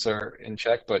pursuits are in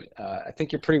check, but I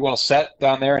think you're pretty well set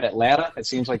down there in Atlanta. It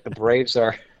seems like the Braves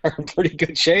are in pretty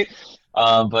good shape,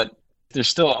 but there's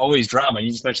still always drama.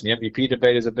 You just mentioned the MVP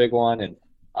debate is a big one, and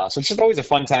so it's just always a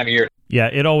fun time of year. Yeah,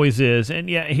 it always is. And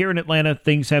yeah, here in Atlanta,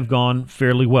 things have gone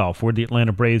fairly well for the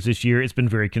Atlanta Braves this year. It's been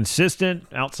very consistent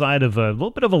outside of a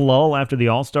little bit of a lull after the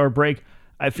All-Star break.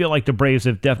 I feel like the Braves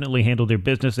have definitely handled their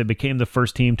business. They became the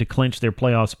first team to clinch their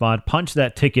playoff spot, punch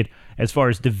that ticket as far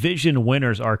as division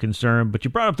winners are concerned. But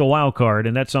you brought up the wild card,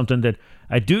 and that's something that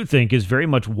I do think is very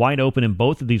much wide open in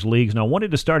both of these leagues. And I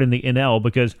wanted to start in the NL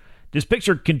because this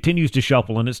picture continues to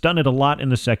shuffle, and it's done it a lot in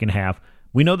the second half.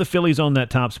 We know the Phillies own that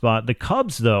top spot. The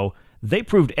Cubs, though, they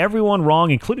proved everyone wrong,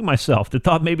 including myself, that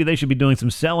thought maybe they should be doing some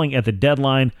selling at the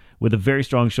deadline with a very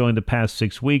strong showing the past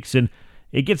 6 weeks. And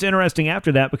it gets interesting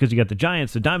after that because you got the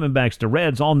Giants, the Diamondbacks, the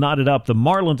Reds all knotted up. The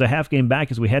Marlins a half game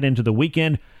back as we head into the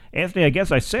weekend. Anthony, I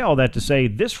guess I say all that to say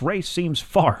this race seems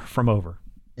far from over.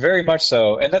 Very much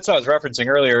so. And that's what I was referencing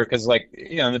earlier because,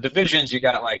 in the divisions, you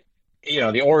got,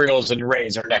 the Orioles and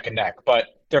Rays are neck and neck,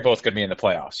 but they're both going to be in the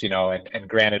playoffs, and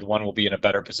granted, one will be in a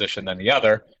better position than the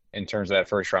other in terms of that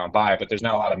first round bye, but there's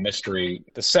not a lot of mystery.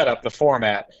 The setup, the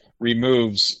format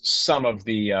removes some of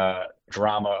the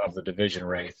drama of the division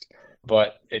race,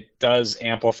 but it does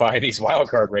amplify these wild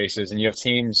card races, and you have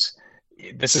teams.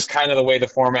 This is kind of the way the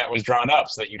format was drawn up,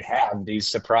 so that you'd have these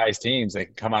surprise teams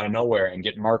that come out of nowhere and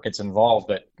get markets involved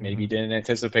that maybe didn't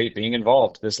anticipate being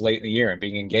involved this late in the year and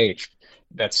being engaged.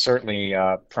 That's certainly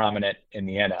prominent in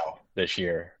the NL this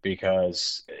year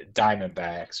because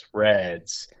Diamondbacks,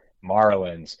 Reds,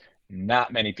 Marlins,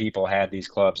 not many people had these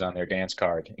clubs on their dance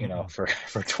card, for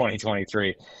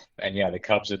 2023. And yeah, the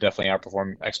Cubs have definitely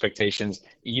outperformed expectations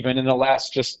even in the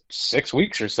last just 6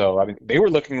 weeks or so. I mean, they were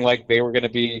looking like they were going to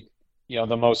be,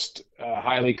 the most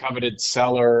highly coveted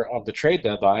seller of the trade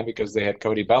deadline because they had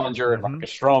Cody Bellinger and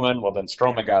Marcus Stroman. Well, then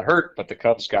Stroman got hurt, but the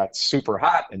Cubs got super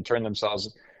hot and turned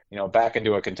themselves, back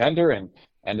into a contender and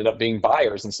ended up being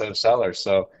buyers instead of sellers.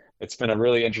 So it's been a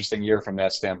really interesting year from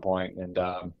that standpoint. And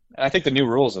I think the new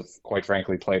rules have, quite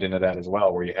frankly, played into that as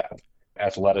well, where you have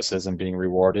athleticism being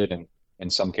rewarded. And in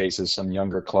some cases, some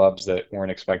younger clubs that weren't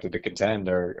expected to contend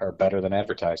are better than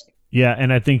advertised. Yeah,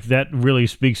 and I think that really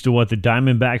speaks to what the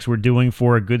Diamondbacks were doing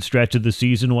for a good stretch of the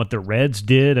season, what the Reds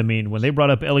did. I mean, when they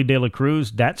brought up Ellie De La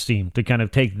Cruz, that seemed to kind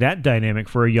of take that dynamic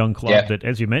for a young club that,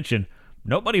 as you mentioned,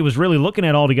 nobody was really looking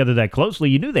at all together that closely.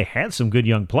 You knew they had some good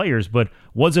young players, but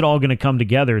was it all going to come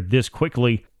together this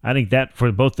quickly? I think that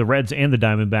for both the Reds and the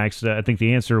Diamondbacks, I think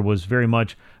the answer was very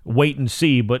much wait and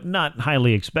see, but not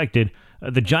highly expected.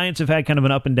 The Giants have had kind of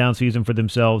an up-and-down season for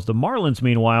themselves. The Marlins,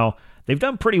 meanwhile, they've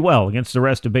done pretty well against the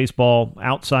rest of baseball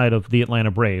outside of the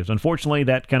Atlanta Braves. Unfortunately,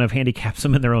 that kind of handicaps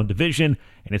them in their own division,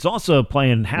 and it's also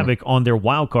playing havoc on their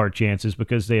wild card chances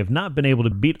because they have not been able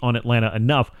to beat on Atlanta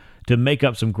enough to make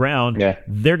up some ground. Yeah.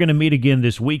 They're going to meet again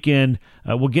this weekend.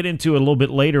 We'll get into it a little bit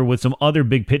later with some other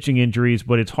big pitching injuries,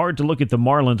 but it's hard to look at the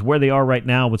Marlins where they are right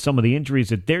now with some of the injuries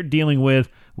that they're dealing with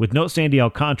no Sandy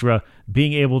Alcantara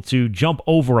being able to jump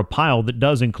over a pile that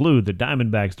does include the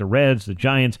Diamondbacks, the Reds, the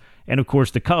Giants, and of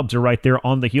course the Cubs are right there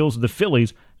on the heels of the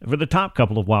Phillies for the top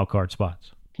couple of wild card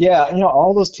spots. Yeah,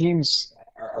 all those teams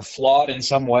are flawed in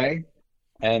some way.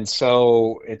 And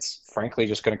so it's frankly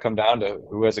just going to come down to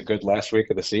who has a good last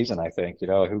week of the season, I think,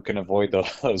 who can avoid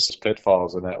those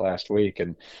pitfalls in that last week.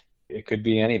 And it could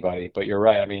be anybody, but you're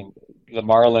right. I mean, the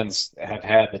Marlins have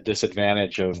had the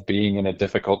disadvantage of being in a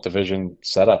difficult division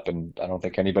setup, and I don't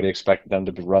think anybody expected them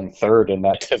to run third in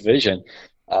that division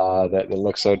that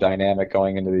looks so dynamic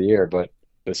going into the year. But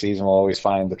the season will always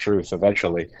find the truth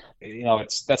eventually.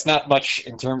 That's not much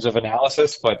in terms of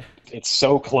analysis, but it's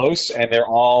so close, and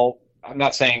I'm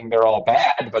not saying they're all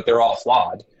bad, but they're all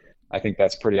flawed. I think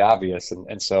that's pretty obvious.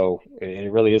 And so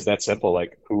it really is that simple,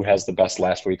 like who has the best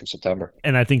last week of September.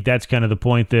 And I think that's kind of the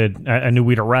point that I knew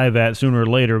we'd arrive at sooner or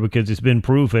later because it's been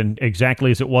proven exactly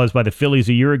as it was by the Phillies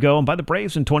a year ago and by the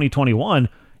Braves in 2021.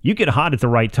 you get hot at the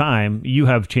right time, you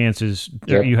have chances,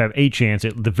 or you have a chance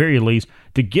at the very least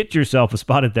to get yourself a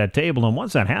spot at that table. And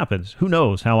once that happens, who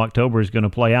knows how October is going to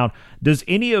play out. Does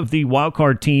any of the wild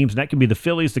card teams, and that can be the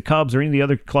Phillies, the Cubs, or any of the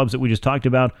other clubs that we just talked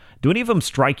about, do any of them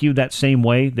strike you that same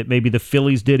way that maybe the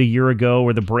Phillies did a year ago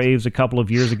or the Braves a couple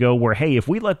of years ago, where, hey, if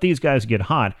we let these guys get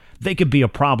hot, they could be a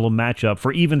problem matchup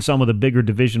for even some of the bigger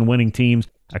division-winning teams,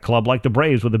 a club like the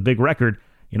Braves with a big record?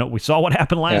 We saw what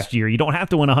happened last year. You don't have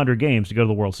to win 100 games to go to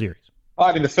the World Series. Well,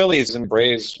 I mean, the Phillies and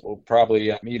Braves will probably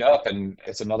meet up, and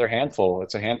it's another handful.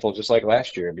 It's a handful just like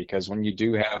last year, because when you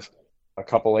do have a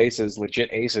couple aces,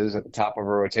 legit aces at the top of a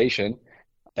rotation,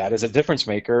 that is a difference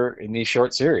maker in these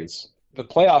short series. The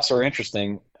playoffs are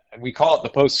interesting. We call it the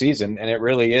postseason, and it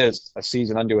really is a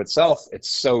season unto itself. It's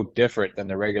so different than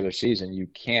the regular season. You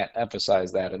can't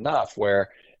emphasize that enough, where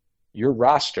your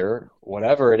roster,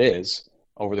 whatever it is,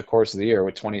 over the course of the year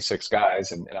with 26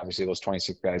 guys, and obviously those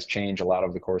 26 guys change a lot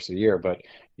over the course of the year, but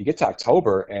you get to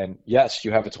October, and yes,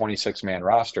 you have a 26-man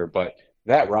roster, but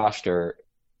that roster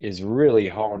is really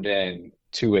honed in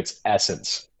to its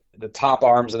essence. The top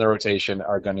arms in the rotation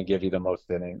are going to give you the most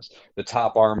innings. The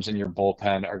top arms in your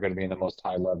bullpen are going to be in the most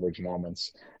high-leverage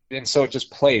moments. And so it just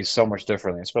plays so much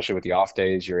differently, especially with the off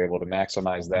days. You're able to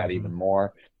maximize that even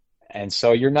more. And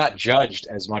so you're not judged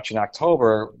as much in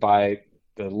October by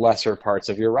the lesser parts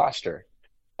of your roster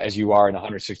as you are in a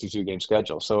 162-game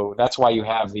schedule. So that's why you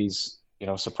have these,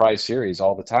 surprise series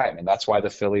all the time. And that's why the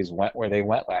Phillies went where they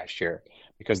went last year,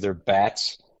 because their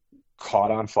bats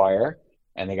caught on fire,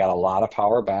 and they got a lot of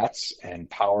power bats, and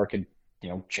power can,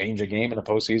 change a game in the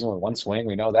postseason with one swing.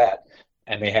 We know that.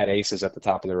 And they had aces at the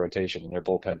top of their rotation, and their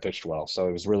bullpen pitched well. So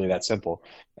it was really that simple.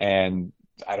 And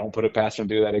I don't put it past them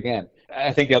to do that again.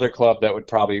 I think the other club that would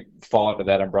probably fall under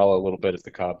that umbrella a little bit is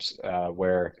the Cubs,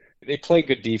 where they play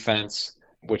good defense,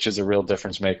 which is a real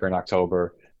difference maker in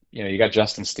October. You got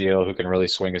Justin Steele, who can really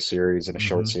swing a series in a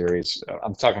short series.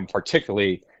 I'm talking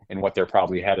particularly in what they're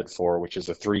probably headed for, which is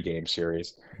a 3-game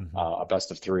series, a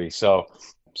best of 3. So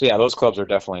yeah, those clubs are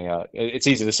definitely it's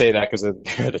easy to say that because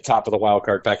they're at the top of the wild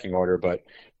card pecking order, but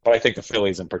I think the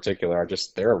Phillies in particular are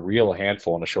they're a real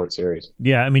handful in a short series.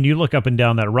 Yeah, I mean, you look up and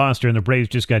down that roster, and the Braves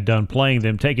just got done playing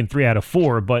them, taking 3 out of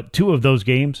 4, but 2 of those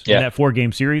games in that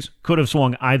 4-game series could have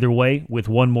swung either way with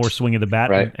one more swing of the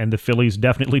bat, right. And the Phillies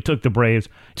definitely took the Braves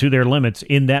to their limits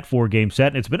in that 4-game set,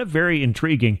 and it's been a very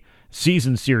intriguing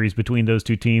season series between those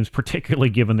two teams,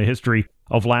 particularly given the history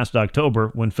of last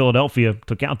October when Philadelphia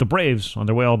took out the Braves on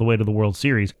their way all the way to the World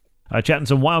Series. Chatting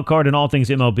some wild card and all things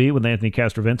MLB with Anthony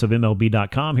Castrovents of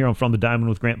MLB.com here on From the Diamond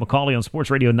with Grant McCauley on Sports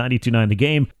Radio 92.9 The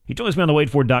Game. He joins me on the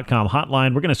WadeFord.com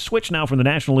hotline. We're going to switch now from the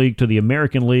National League to the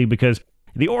American League because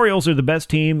the Orioles are the best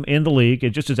team in the league,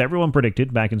 just as everyone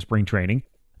predicted back in spring training.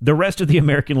 The rest of the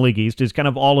American League East is kind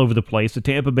of all over the place. The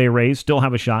Tampa Bay Rays still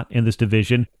have a shot in this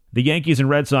division. The Yankees and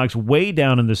Red Sox way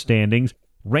down in the standings.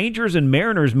 Rangers and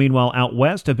Mariners, meanwhile, out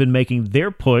west have been making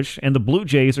their push, and the Blue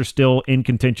Jays are still in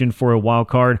contention for a wild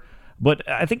card. But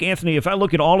I think, Anthony, if I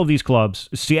look at all of these clubs,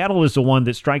 Seattle is the one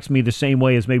that strikes me the same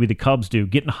way as maybe the Cubs do,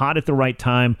 getting hot at the right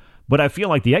time. But I feel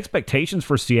like the expectations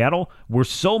for Seattle were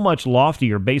so much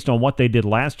loftier based on what they did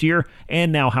last year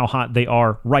and now how hot they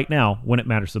are right now when it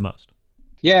matters the most.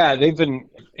 Yeah, they've been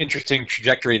interesting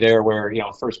trajectory there where,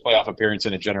 first playoff appearance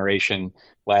in a generation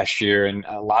last year, and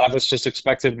a lot of us just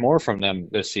expected more from them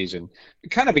this season. It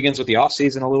kind of begins with the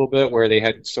offseason a little bit where they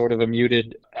had sort of a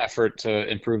muted effort to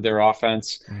improve their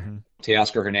offense.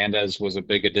 Teoscar Hernandez was a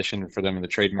big addition for them in the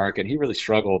trade market. He really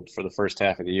struggled for the first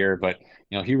half of the year, but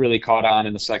he really caught on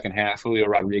in the second half. Julio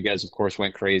Rodriguez, of course,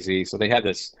 went crazy. So they had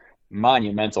this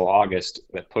monumental August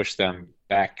that pushed them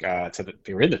back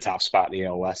they were in the top spot in the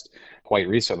AL West quite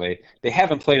recently. They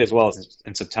haven't played as well as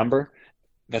in September.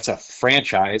 That's a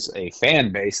franchise, a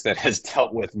fan base that has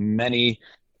dealt with many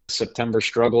September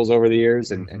struggles over the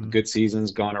years and good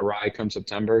seasons gone awry come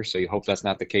September. So you hope that's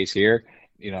not the case here.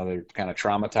 They're kind of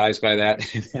traumatized by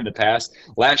that in the past.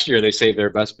 Last year, they saved their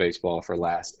best baseball for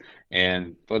last.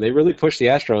 But they really pushed the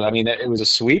Astros. I mean, it was a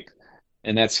sweep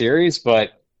in that series,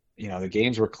 but the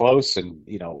games were close, and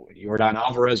Yordan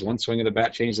Alvarez, one swing of the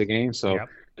bat changed the game. So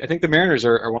I think the Mariners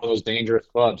are one of those dangerous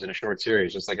clubs in a short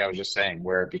series, just like I was just saying,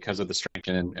 where because of the strength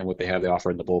and what they have to offer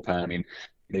in the bullpen, I mean,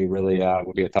 they really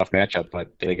would be a tough matchup.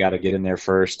 But they got to get in there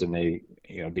first, and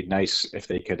it'd be nice if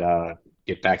they could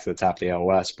get back to the top of the AL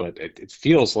West. But it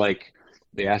feels like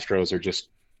the Astros are just.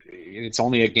 It's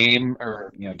only a game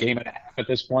or game and a half at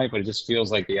this point, but it just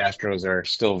feels like the Astros are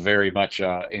still very much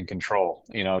in control.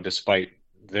 Despite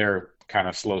their kind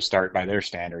of slow start by their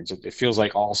standards. It feels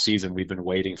like all season we've been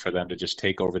waiting for them to just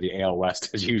take over the AL West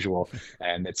as usual,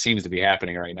 and it seems to be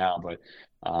happening right now. But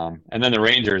and then the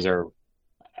Rangers are,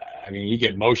 I mean, you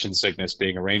get motion sickness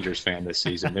being a Rangers fan this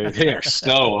season. They are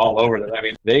snow all over them. I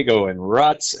mean, they go in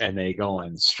ruts and they go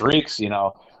in streaks,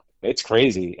 it's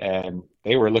crazy. And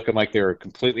they were looking like they were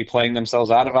completely playing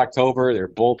themselves out of October. Their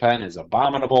bullpen is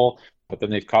abominable, but then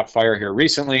they've caught fire here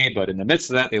recently. But in the midst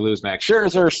of that, they lose Max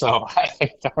Scherzer. So I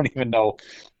don't even know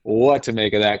what to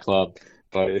make of that club.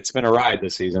 But it's been a ride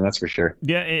this season, that's for sure.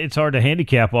 Yeah, it's hard to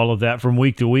handicap all of that from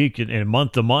week to week and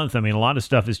month to month. I mean, a lot of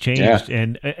stuff has changed. Yeah.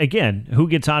 And again, who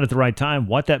gets hot at the right time,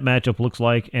 what that matchup looks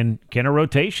like, and can a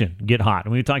rotation get hot?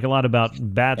 And we talk a lot about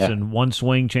bats and one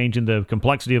swing changing the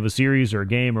complexity of a series or a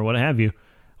game or what have you.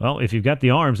 Well, if you've got the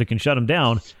arms that can shut them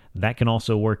down, that can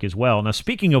also work as well. Now,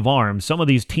 speaking of arms, some of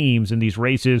these teams in these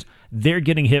races, they're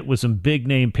getting hit with some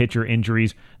big-name pitcher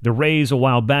injuries. The Rays, a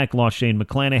while back, lost Shane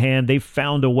McClanahan. They've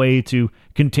found a way to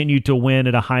continue to win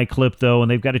at a high clip, though, and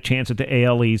they've got a chance at the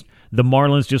AL East. The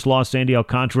Marlins just lost Sandy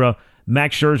Alcantara.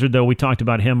 Max Scherzer, though, we talked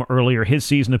about him earlier. His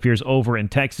season appears over in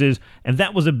Texas, and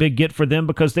that was a big get for them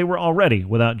because they were already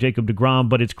without Jacob deGrom.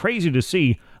 But it's crazy to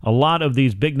see a lot of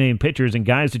these big-name pitchers and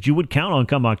guys that you would count on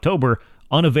come October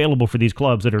unavailable for these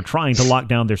clubs that are trying to lock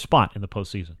down their spot in the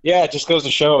postseason. Yeah, it just goes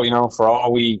to show, for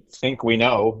all we think we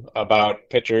know about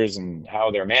pitchers and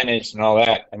how they're managed and all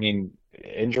that, I mean,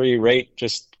 injury rate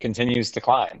just continues to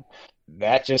climb.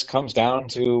 That just comes down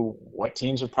to what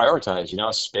teams have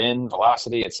prioritized, spin,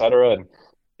 velocity, et cetera. And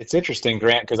it's interesting,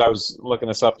 Grant, because I was looking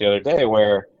this up the other day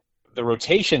where the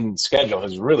rotation schedule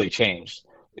has really changed.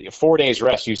 4 days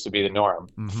rest used to be the norm.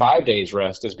 5 days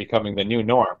rest is becoming the new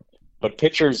norm. But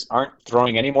pitchers aren't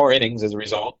throwing any more innings as a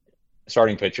result,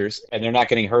 starting pitchers, and they're not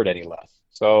getting hurt any less.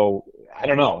 So I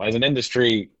don't know. As an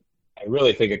industry, I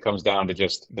really think it comes down to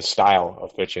just the style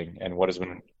of pitching and what has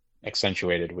been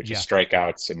accentuated, which is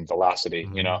strikeouts and velocity,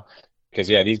 Because,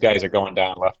 these guys are going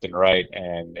down left and right,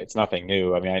 and it's nothing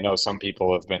new. I mean, I know some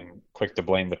people have been quick to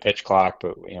blame the pitch clock,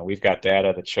 but, we've got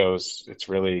data that shows it's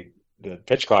really the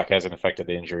pitch clock hasn't affected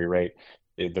the injury rate.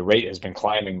 The rate has been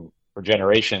climbing for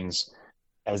generations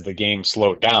as the game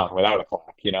slowed down without a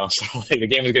clock, So the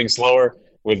game is getting slower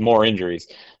with more injuries.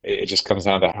 It just comes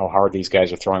down to how hard these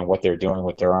guys are throwing, what they're doing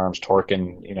with their arms,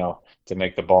 torquing, to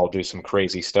make the ball do some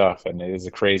crazy stuff. And it is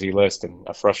a crazy list and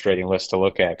a frustrating list to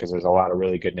look at because there's a lot of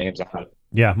really good names on it.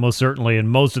 Yeah, most certainly. And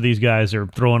most of these guys are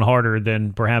throwing harder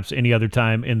than perhaps any other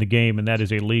time in the game, and that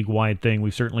is a league-wide thing.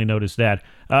 We've certainly noticed that.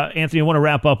 Anthony, I want to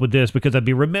wrap up with this because I'd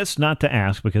be remiss not to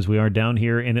ask because we are down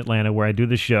here in Atlanta where I do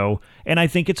the show, and I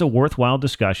think it's a worthwhile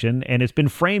discussion, and it's been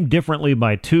framed differently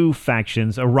by two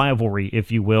factions, a rivalry,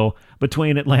 if you will,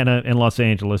 between Atlanta and Los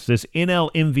Angeles. This NL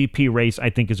MVP race, I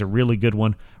think, is a really good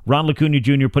one. Ron Acuna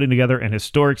Jr. putting together an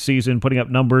historic season, putting up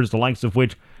numbers, the likes of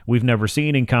which we've never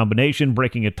seen in combination,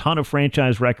 breaking a ton of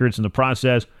franchise records in the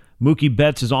process. Mookie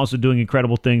Betts is also doing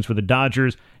incredible things for the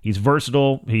Dodgers. He's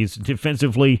versatile. He's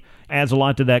defensively adds a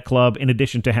lot to that club in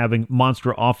addition to having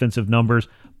monster offensive numbers.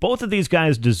 Both of these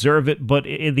guys deserve it, but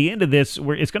at the end of this,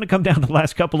 it's going to come down to the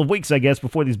last couple of weeks, I guess,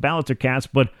 before these ballots are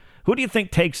cast. But who do you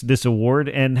think takes this award,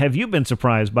 and have you been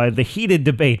surprised by the heated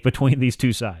debate between these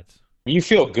two sides? You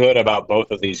feel good about both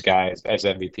of these guys as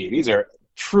MVP. These are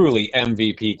truly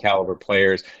MVP caliber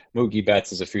players. Mookie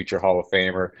Betts is a future Hall of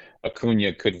Famer.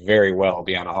 Acuna could very well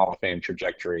be on a Hall of Fame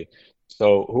trajectory.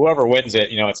 So whoever wins it,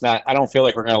 it's not, I don't feel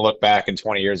like we're going to look back in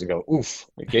 20 years and go, oof,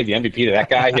 we gave the MVP to that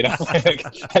guy.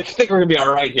 I think we're going to be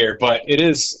all right here, but it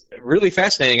is really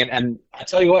fascinating. And I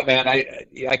tell you what, man,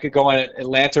 I could go on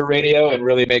Atlanta radio and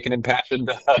really make an impassioned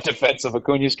defense of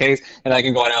Acuna's case, and I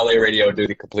can go on LA radio and do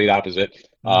the complete opposite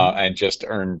and just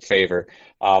earn favor.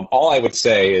 All I would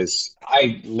say is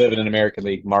I live in an American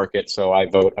League market, so I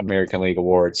vote American League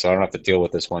awards, so I don't have to deal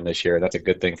with this one this year. That's a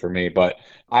good thing for me. But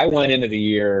I went into the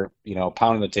year,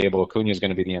 pounding the table. Acuna is going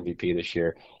to be the MVP this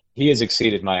year. He has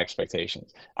exceeded my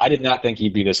expectations. I did not think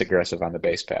he'd be this aggressive on the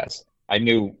base pass. I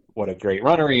knew what a great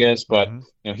runner he is, but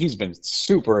he's been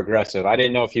super aggressive. I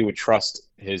didn't know if he would trust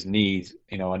his knees,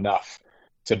 enough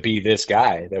to be this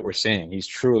guy that we're seeing. He's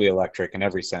truly electric in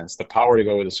every sense. The power to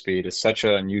go with the speed is such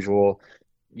an unusual,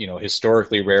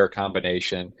 historically rare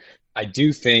combination. I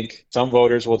do think some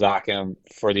voters will dock him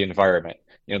for the environment.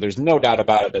 There's no doubt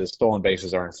about it that his stolen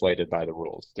bases are inflated by the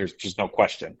rules. There's just no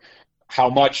question. How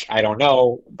much, I don't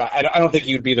know, but I don't think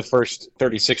he would be the first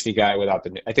 30-60 guy without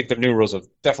I think the new rules have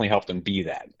definitely helped him be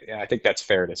that. I think that's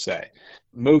fair to say.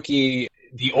 Mookie,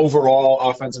 the overall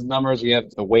offensive numbers, we have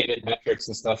the weighted metrics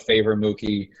and stuff favor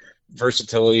Mookie.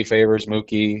 Versatility favors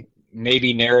Mookie.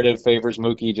 Maybe narrative favors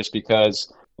Mookie just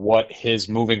because what his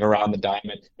moving around the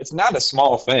diamond. It's not a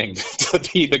small thing to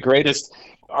be the greatest,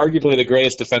 arguably the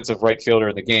greatest defensive right fielder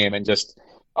in the game and just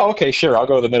Oh, okay, sure. I'll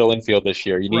go to the middle infield this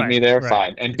year. You need me there? Right.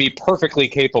 Fine. And be perfectly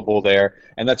capable there.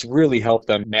 And that's really helped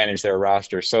them manage their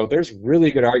roster. So there's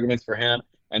really good arguments for him.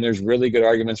 And there's really good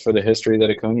arguments for the history that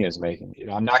Acuna is making.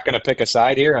 I'm not going to pick a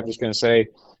side here. I'm just going to say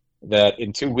that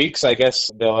in 2 weeks, I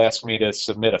guess they'll ask me to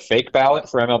submit a fake ballot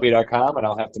for MLB.com, and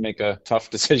I'll have to make a tough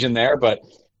decision there. But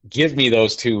give me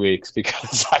those 2 weeks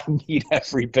because I need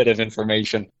every bit of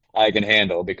information I can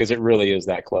handle because it really is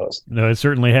that close. No, it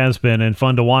certainly has been, and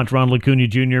fun to watch Ronald Acuna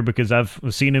Jr. because I've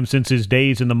seen him since his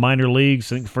days in the minor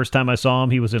leagues. I think the first time I saw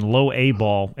him, he was in low A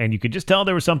ball, and you could just tell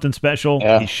there was something special.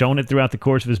 Yeah. He's shown it throughout the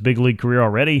course of his big league career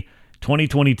already.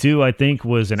 2022, I think,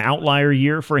 was an outlier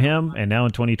year for him, and now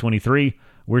in 2023,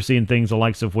 we're seeing things the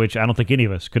likes of which I don't think any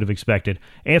of us could have expected.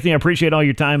 Anthony, I appreciate all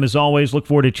your time as always. Look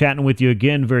forward to chatting with you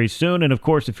again very soon. And, of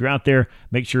course, if you're out there,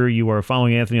 make sure you are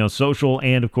following Anthony on social.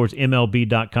 And, of course,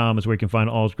 MLB.com is where you can find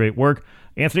all his great work.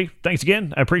 Anthony, thanks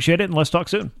again. I appreciate it, and let's talk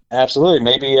soon. Absolutely.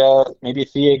 Maybe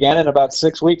see you again in about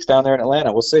 6 weeks down there in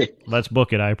Atlanta. We'll see. Let's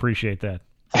book it. I appreciate that.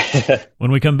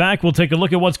 When we come back, we'll take a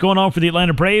look at what's going on for the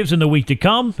Atlanta Braves in the week to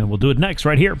come, and we'll do it next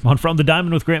right here on From the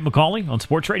Diamond with Grant McCauley on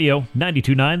Sports Radio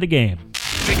 92.9 The Game.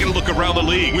 Taking a look around the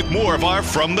league with more of our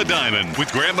From the Diamond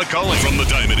with Grant McCauley. From the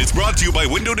Diamond is brought to you by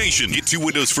Window Nation. Get 2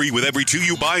 windows free with every 2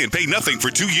 you buy and pay nothing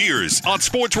for 2 years on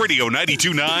Sports Radio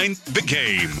 92.9 The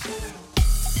Game.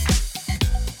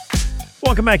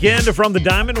 Welcome back into From the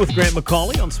Diamond with Grant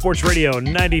McCauley on Sports Radio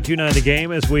 92.9 The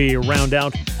Game as we round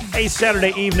out a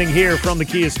Saturday evening here from the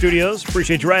Kia Studios.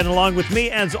 Appreciate you riding along with me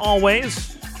as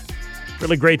always.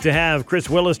 Really great to have Chris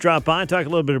Willis drop by and talk a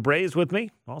little bit of Braves with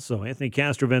me. Also, Anthony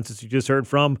Castrovince, as you just heard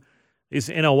from, these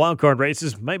NL wildcard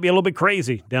races might be a little bit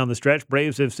crazy down the stretch.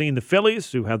 Braves have seen the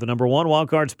Phillies, who have the number 1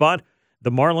 wildcard spot,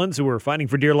 the Marlins, who are fighting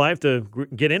for dear life to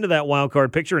get into that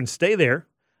wildcard picture and stay there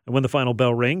and when the final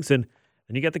bell rings, and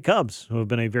then you got the Cubs, who have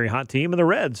been a very hot team, and the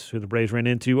Reds, who the Braves ran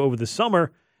into over the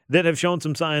summer, that have shown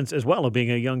some signs as well of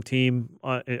being a young team,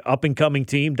 up-and-coming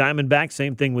team. Diamondbacks,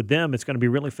 same thing with them. It's going to be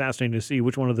really fascinating to see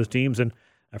which one of those teams, and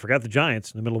I forgot the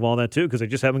Giants in the middle of all that too because they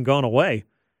just haven't gone away.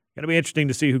 Going to be interesting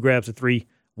to see who grabs the 3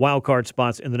 wild card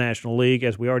spots in the National League,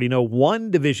 as we already know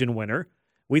one division winner.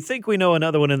 We think we know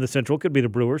another one in the Central. Could be the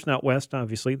Brewers, not West,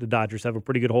 obviously. The Dodgers have a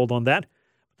pretty good hold on that.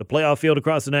 The playoff field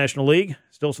across the National League,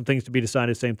 still some things to be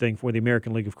decided. Same thing for the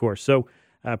American League, of course. So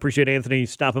I appreciate Anthony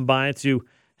stopping by to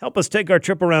help us take our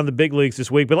trip around the big leagues this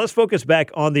week. But let's focus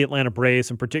back on the Atlanta Braves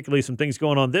and particularly some things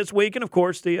going on this week and, of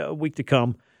course, the week to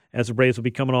come, as the Braves will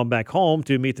be coming on back home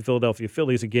to meet the Philadelphia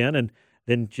Phillies again and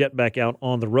then jet back out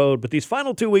on the road. But these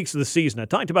final 2 weeks of the season, I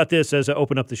talked about this as I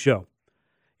open up the show.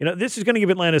 This is going to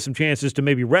give Atlanta some chances to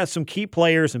maybe rest some key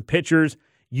players and pitchers,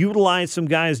 utilize some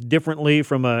guys differently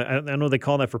from I know they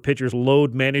call that for pitchers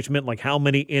load management, like how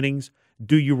many innings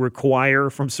do you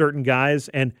require from certain guys?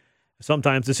 And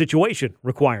sometimes the situation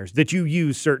requires that you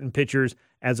use certain pitchers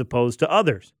as opposed to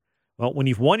others. Well, when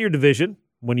you've won your division,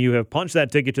 when you have punched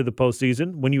that ticket to the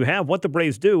postseason, when you have what the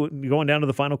Braves do, going down to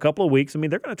the final couple of weeks, I mean,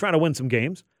 they're going to try to win some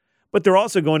games, but they're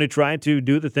also going to try to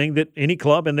do the thing that any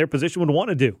club in their position would want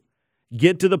to do.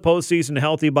 Get to the postseason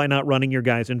healthy by not running your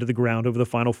guys into the ground over the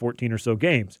final 14 or so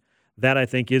games. That, I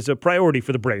think, is a priority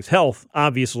for the Braves. Health,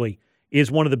 obviously, is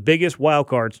one of the biggest wild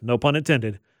cards, no pun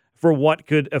intended, for what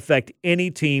could affect any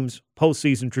team's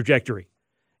postseason trajectory.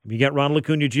 If you got Ronald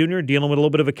Acuna Jr. dealing with a little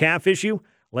bit of a calf issue,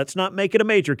 let's not make it a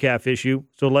major calf issue,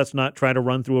 so let's not try to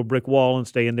run through a brick wall and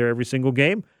stay in there every single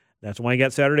game. That's why he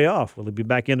got Saturday off. Will he be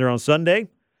back in there on Sunday?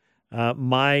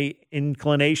 My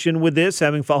inclination with this,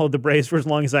 having followed the Braves for as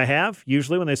long as I have,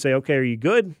 usually when they say, okay, are you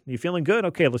good? Are you feeling good?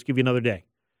 Okay, let's give you another day.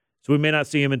 So we may not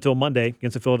see him until Monday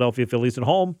against the Philadelphia Phillies at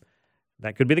home.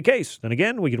 That could be the case. Then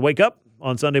again, we could wake up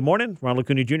on Sunday morning. Ronald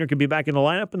Acuna Jr. could be back in the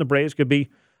lineup, and the Braves could be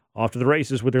off to the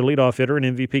races with their leadoff hitter and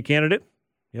MVP candidate,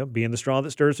 being the straw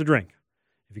that stirs the drink.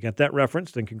 If you got that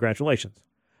reference, then congratulations.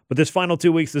 But this final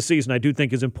 2 weeks of the season, I do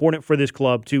think is important for this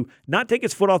club to not take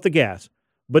its foot off the gas,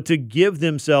 but to give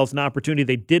themselves an opportunity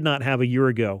they did not have a year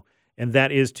ago, and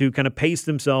that is to kind of pace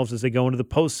themselves as they go into the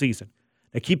postseason.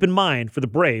 Now, keep in mind, for the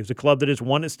Braves, a club that has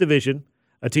won its division,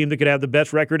 a team that could have the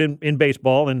best record in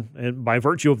baseball, and by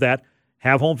virtue of that,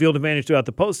 have home field advantage throughout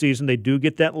the postseason, they do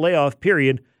get that layoff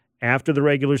period after the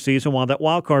regular season while that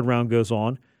wild card round goes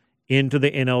on into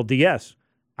the NLDS.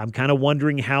 I'm kind of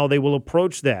wondering how they will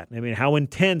approach that. I mean, how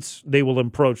intense they will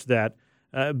approach that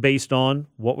based on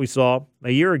what we saw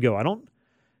a year ago. I don't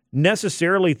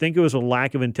necessarily think it was a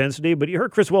lack of intensity, but you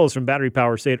heard Chris Willis from Battery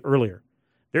Power say it earlier.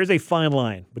 There's a fine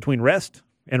line between rest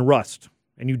and rust,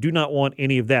 and you do not want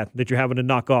any of that you're having to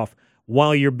knock off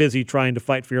while you're busy trying to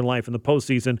fight for your life in the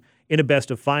postseason in a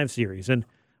best-of-5 series. And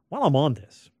while I'm on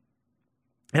this,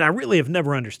 and I really have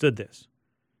never understood this,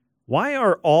 Why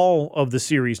are all of the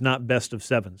series not best of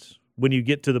sevens when you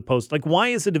get to the post? Like, why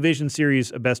is the division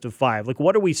series a best of five? Like,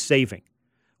 what are we saving?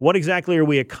 What exactly are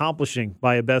we accomplishing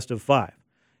by a best of five?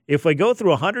 If we go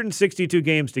through 162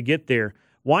 games to get there,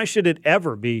 why should it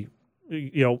ever be,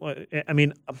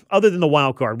 other than the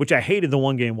wild card, which I hated the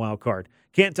one-game wild card.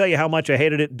 Can't tell you how much I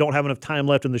hated it. Don't have enough time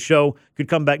left in the show. Could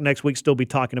come back next week, still be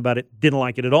talking about it. Didn't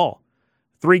like it at all.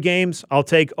 3 games I'll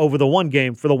take over the 1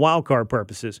 game for the wild card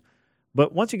purposes.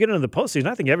 But once you get into the postseason,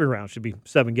 I think every round should be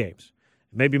 7 games.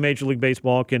 Maybe Major League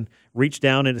Baseball can reach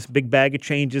down in this big bag of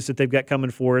changes that they've got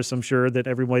coming for us. I'm sure that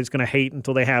everybody's going to hate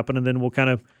until they happen, and then we'll kind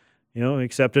of,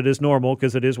 accept it as normal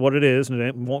because it is what it is, and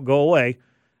it won't go away.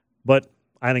 But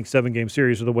I think 7-game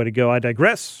series are the way to go. I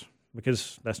digress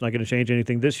because that's not going to change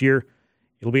anything this year.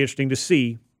 It'll be interesting to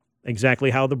see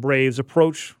exactly how the Braves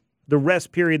approach the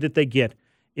rest period that they get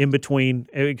in between,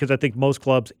 because I think most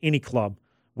clubs, any club,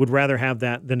 would rather have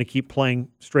that than to keep playing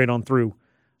straight on through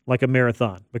like a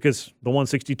marathon, because the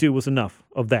 162 was enough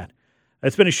of that.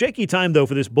 It's been a shaky time, though,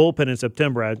 for this bullpen in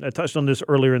September. I touched on this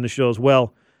earlier in the show as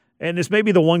well, and this may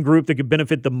be the one group that could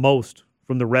benefit the most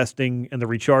from the resting and the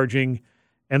recharging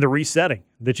and the resetting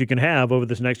that you can have over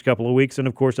this next couple of weeks, and,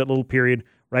 of course, that little period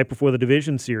right before the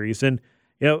division series. And,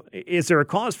 is there a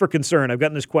cause for concern? I've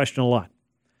gotten this question a lot.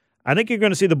 I think you're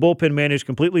going to see the bullpen managed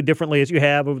completely differently, as you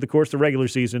have over the course of the regular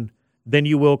season, than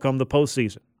you will come the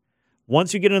postseason.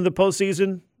 Once you get into the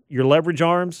postseason, your leverage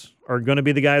arms are going to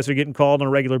be the guys that are getting called on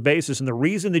a regular basis. And the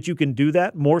reason that you can do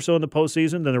that more so in the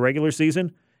postseason than the regular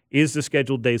season is the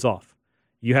scheduled days off.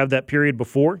 You have that period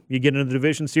before you get into the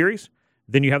division series,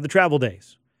 then you have the travel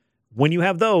days. When you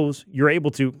have those, you're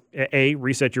able to, A,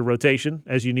 reset your rotation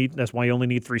as you need. That's why you only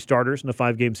need 3 starters in a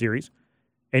 5-game series.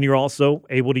 And you're also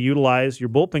able to utilize your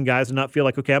bullpen guys and not feel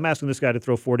like, okay, I'm asking this guy to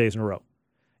throw 4 days in a row.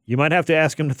 You might have to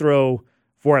ask him to throw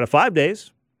 4 out of 5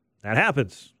 days. That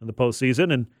happens in the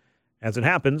postseason, and as it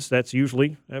happens, that's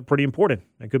usually pretty important.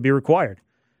 That could be required.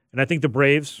 And I think the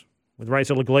Braves, with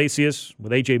Raisel Iglesias,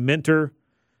 with A.J. Minter,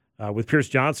 with Pierce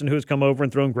Johnson, who has come over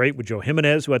and thrown great, with Joe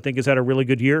Jimenez, who I think has had a really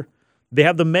good year, they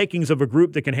have the makings of a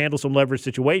group that can handle some leverage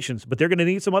situations, but they're going to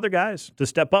need some other guys to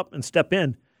step up and step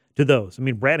in to those. I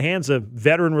mean, Brad Hand's a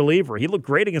veteran reliever. He looked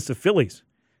great against the Phillies.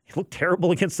 He looked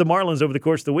terrible against the Marlins over the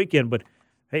course of the weekend, but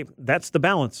hey, that's the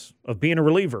balance of being a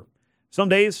reliever. Some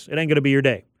days, it ain't going to be your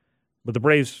day. But the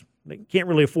Braves, they can't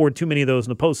really afford too many of those in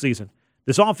the postseason.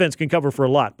 This offense can cover for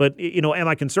a lot. But, am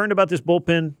I concerned about this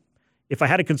bullpen? If I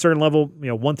had a concern level,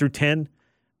 1 through 10,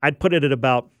 I'd put it at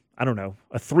about,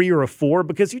 a 3 or a 4,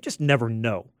 because you just never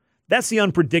know. That's the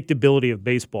unpredictability of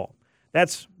baseball.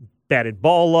 That's batted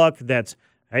ball luck. That's,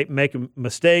 hey, make a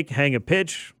mistake, hang a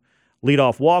pitch,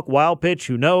 leadoff walk, wild pitch,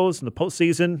 who knows? In the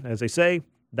postseason, as they say,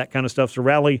 that kind of stuff's a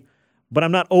rally. But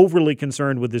I'm not overly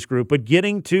concerned with this group. But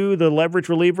getting to the leverage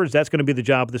relievers, that's going to be the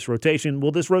job of this rotation.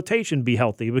 Will this rotation be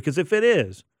healthy? Because if it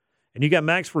is, and you got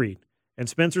Max Fried and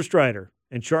Spencer Strider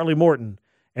and Charlie Morton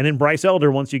and then Bryce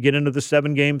Elder once you get into the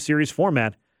 7-game series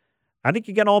format, I think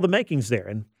you got all the makings there.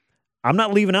 And I'm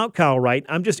not leaving out Kyle Wright.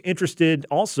 I'm just interested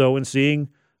also in seeing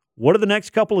what do the next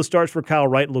couple of starts for Kyle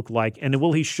Wright look like, and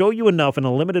will he show you enough in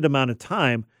a limited amount of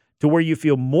time to where you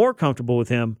feel more comfortable with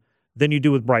him than you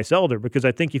do with Bryce Elder? Because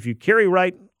I think if you carry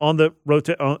Wright on the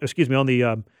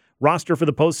roster for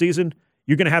the postseason,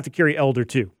 you're going to have to carry Elder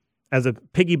too as a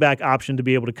piggyback option to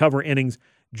be able to cover innings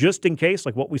just in case,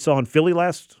 like what we saw in Philly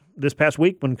this past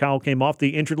week when Kyle came off the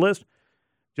injured list,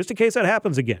 just in case that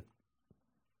happens again.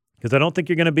 Because I don't think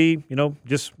you're going to be,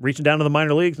 just reaching down to the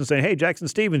minor leagues and saying, hey, Jackson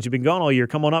Stevens, you've been gone all year.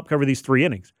 Come on up, cover these 3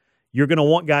 innings. You're going to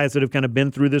want guys that have kind of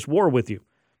been through this war with you.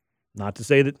 Not to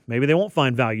say that maybe they won't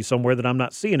find value somewhere that I'm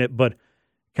not seeing it, but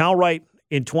Kyle Wright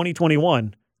in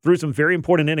 2021 threw some very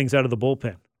important innings out of the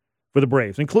bullpen for the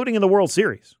Braves, including in the World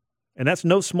Series. And that's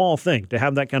no small thing to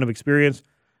have that kind of experience.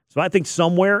 So I think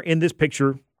somewhere in this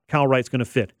picture, Kyle Wright's going to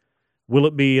fit. Will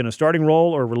it be in a starting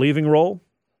role or a relieving role?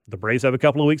 The Braves have a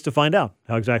couple of weeks to find out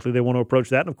how exactly they want to approach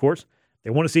that. And, of course, they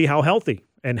want to see how healthy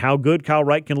and how good Kyle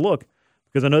Wright can look.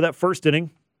 Because I know that first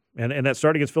inning and that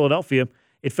start against Philadelphia,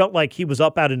 it felt like he was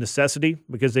up out of necessity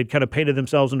because they'd kind of painted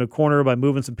themselves into a corner by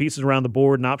moving some pieces around the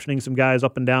board and optioning some guys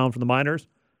up and down from the minors.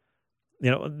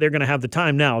 They're going to have the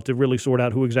time now to really sort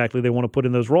out who exactly they want to put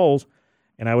in those roles,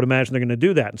 and I would imagine they're going to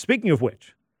do that. And speaking of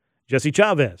which, Jesse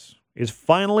Chavez is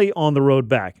finally on the road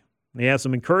back. He has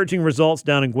some encouraging results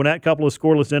down in Gwinnett, a couple of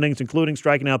scoreless innings, including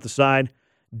striking out the side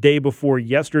day before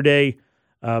yesterday.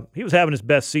 He was having his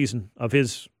best season of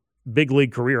his big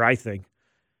league career, I think.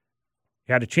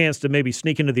 He had a chance to maybe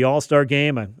sneak into the All-Star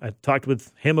game. I talked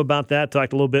with him about that,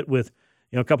 talked a little bit with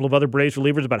a couple of other Braves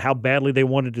relievers about how badly they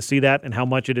wanted to see that and how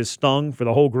much it has stung for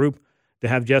the whole group to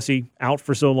have Jesse out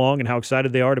for so long and how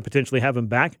excited they are to potentially have him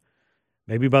back.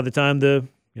 Maybe by the time the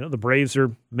Braves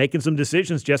are making some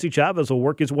decisions, Jesse Chavez will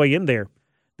work his way in there.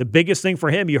 The biggest thing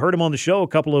for him, you heard him on the show a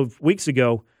couple of weeks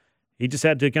ago, he just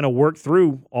had to kind of work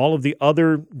through all of the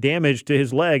other damage to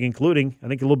his leg, including, I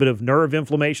think, a little bit of nerve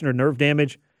inflammation or nerve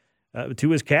damage to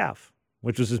his calf,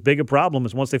 which was as big a problem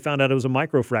as once they found out it was a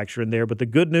microfracture in there. But the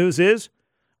good news is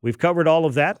we've covered all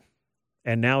of that,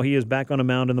 and now he is back on a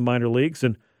mound in the minor leagues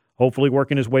and hopefully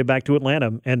working his way back to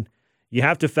Atlanta. And you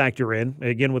have to factor in,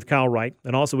 again, with Kyle Wright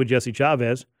and also with Jesse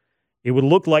Chavez, it would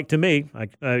look like to me,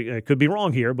 I could be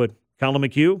wrong here, but Colin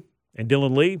McHugh and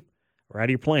Dylan Lee are out of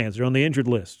your plans. They're on the injured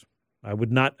list. I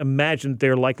would not imagine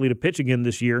they're likely to pitch again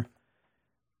this year.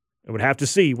 I would have to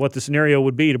see what the scenario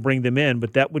would be to bring them in,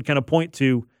 but that would kind of point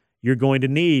to you're going to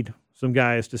need some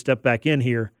guys to step back in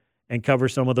here and cover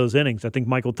some of those innings. I think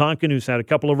Michael Tonkin, who's had a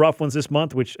couple of rough ones this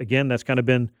month, which, again, that's kind of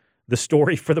been the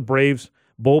story for the Braves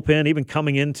bullpen, even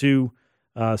coming into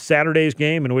Saturday's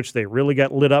game in which they really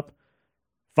got lit up.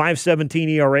 5.17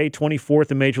 ERA,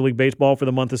 24th in Major League Baseball for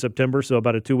the month of September, so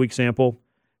about a 2-week sample.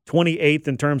 28th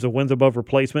in terms of wins above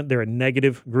replacement. They're a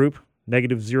negative group,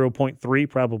 negative 0.3,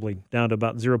 probably down to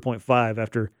about 0.5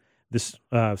 after this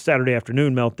Saturday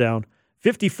afternoon meltdown.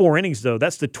 54 innings, though.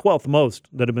 That's the 12th most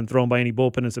that have been thrown by any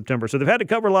bullpen in September. So they've had to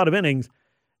cover a lot of innings,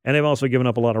 and they've also given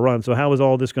up a lot of runs. So how is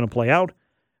all this going to play out?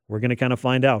 We're going to kind of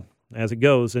find out as it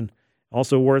goes. And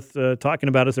also worth talking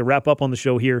about as I wrap up on the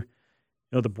show here,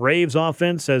 the Braves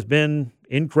offense has been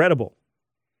incredible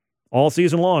all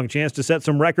season long. Chance to set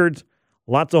some records.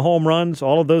 Lots of home runs,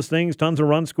 all of those things, tons of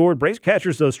runs scored. Braves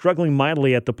catchers, though, struggling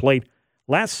mightily at the plate.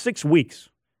 Last 6 weeks,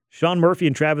 Sean Murphy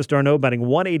and Travis d'Arnaud batting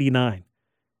 189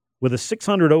 with a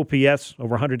 600 OPS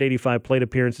over 185 plate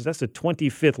appearances. That's the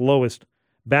 25th lowest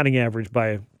batting average by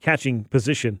a catching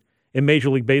position in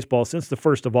Major League Baseball since the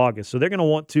 1st of August. So they're going to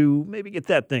want to maybe get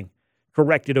that thing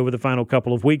corrected over the final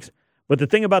couple of weeks. But the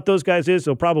thing about those guys is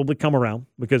they'll probably come around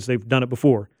because they've done it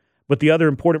before. But the other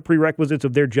important prerequisites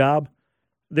of their job,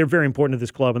 they're very important to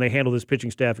this club, and they handle this pitching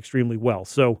staff extremely well.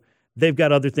 So they've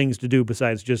got other things to do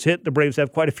besides just hit. The Braves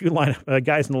have quite a few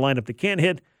guys in the lineup that can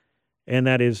hit, and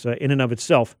that is, in and of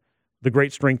itself, the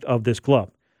great strength of this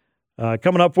club.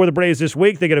 Coming up for the Braves this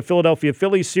week, they get a Philadelphia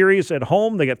Phillies series at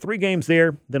home. They got 3 games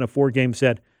there, then a 4-game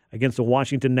set against the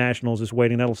Washington Nationals is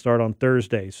waiting. That'll start on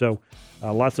Thursday. So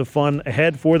lots of fun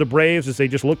ahead for the Braves as they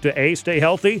just look to A, stay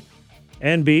healthy,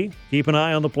 and B, keep an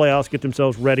eye on the playoffs, get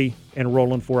themselves ready and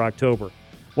rolling for October.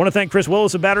 Want to thank Chris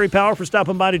Willis of Battery Power for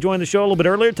stopping by to join the show a little bit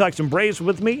earlier, talk some Braves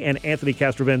with me, and Anthony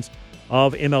Castrovins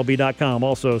of MLB.com.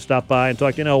 Also stop by and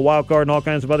talk to NL Wildcard and all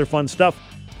kinds of other fun stuff.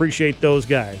 Appreciate those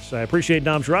guys. I appreciate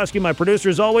Dom Shirosky, my producer,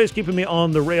 as always, keeping me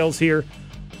on the rails here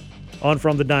on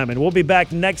From the Diamond. We'll be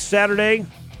back next Saturday.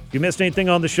 If you missed anything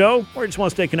on the show or you just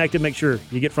want to stay connected, make sure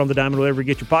you get From the Diamond wherever you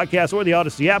get your podcast or the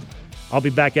Odyssey app. I'll be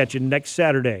back at you next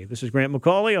Saturday. This is Grant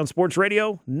McCauley on Sports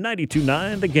Radio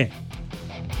 92.9 The Game.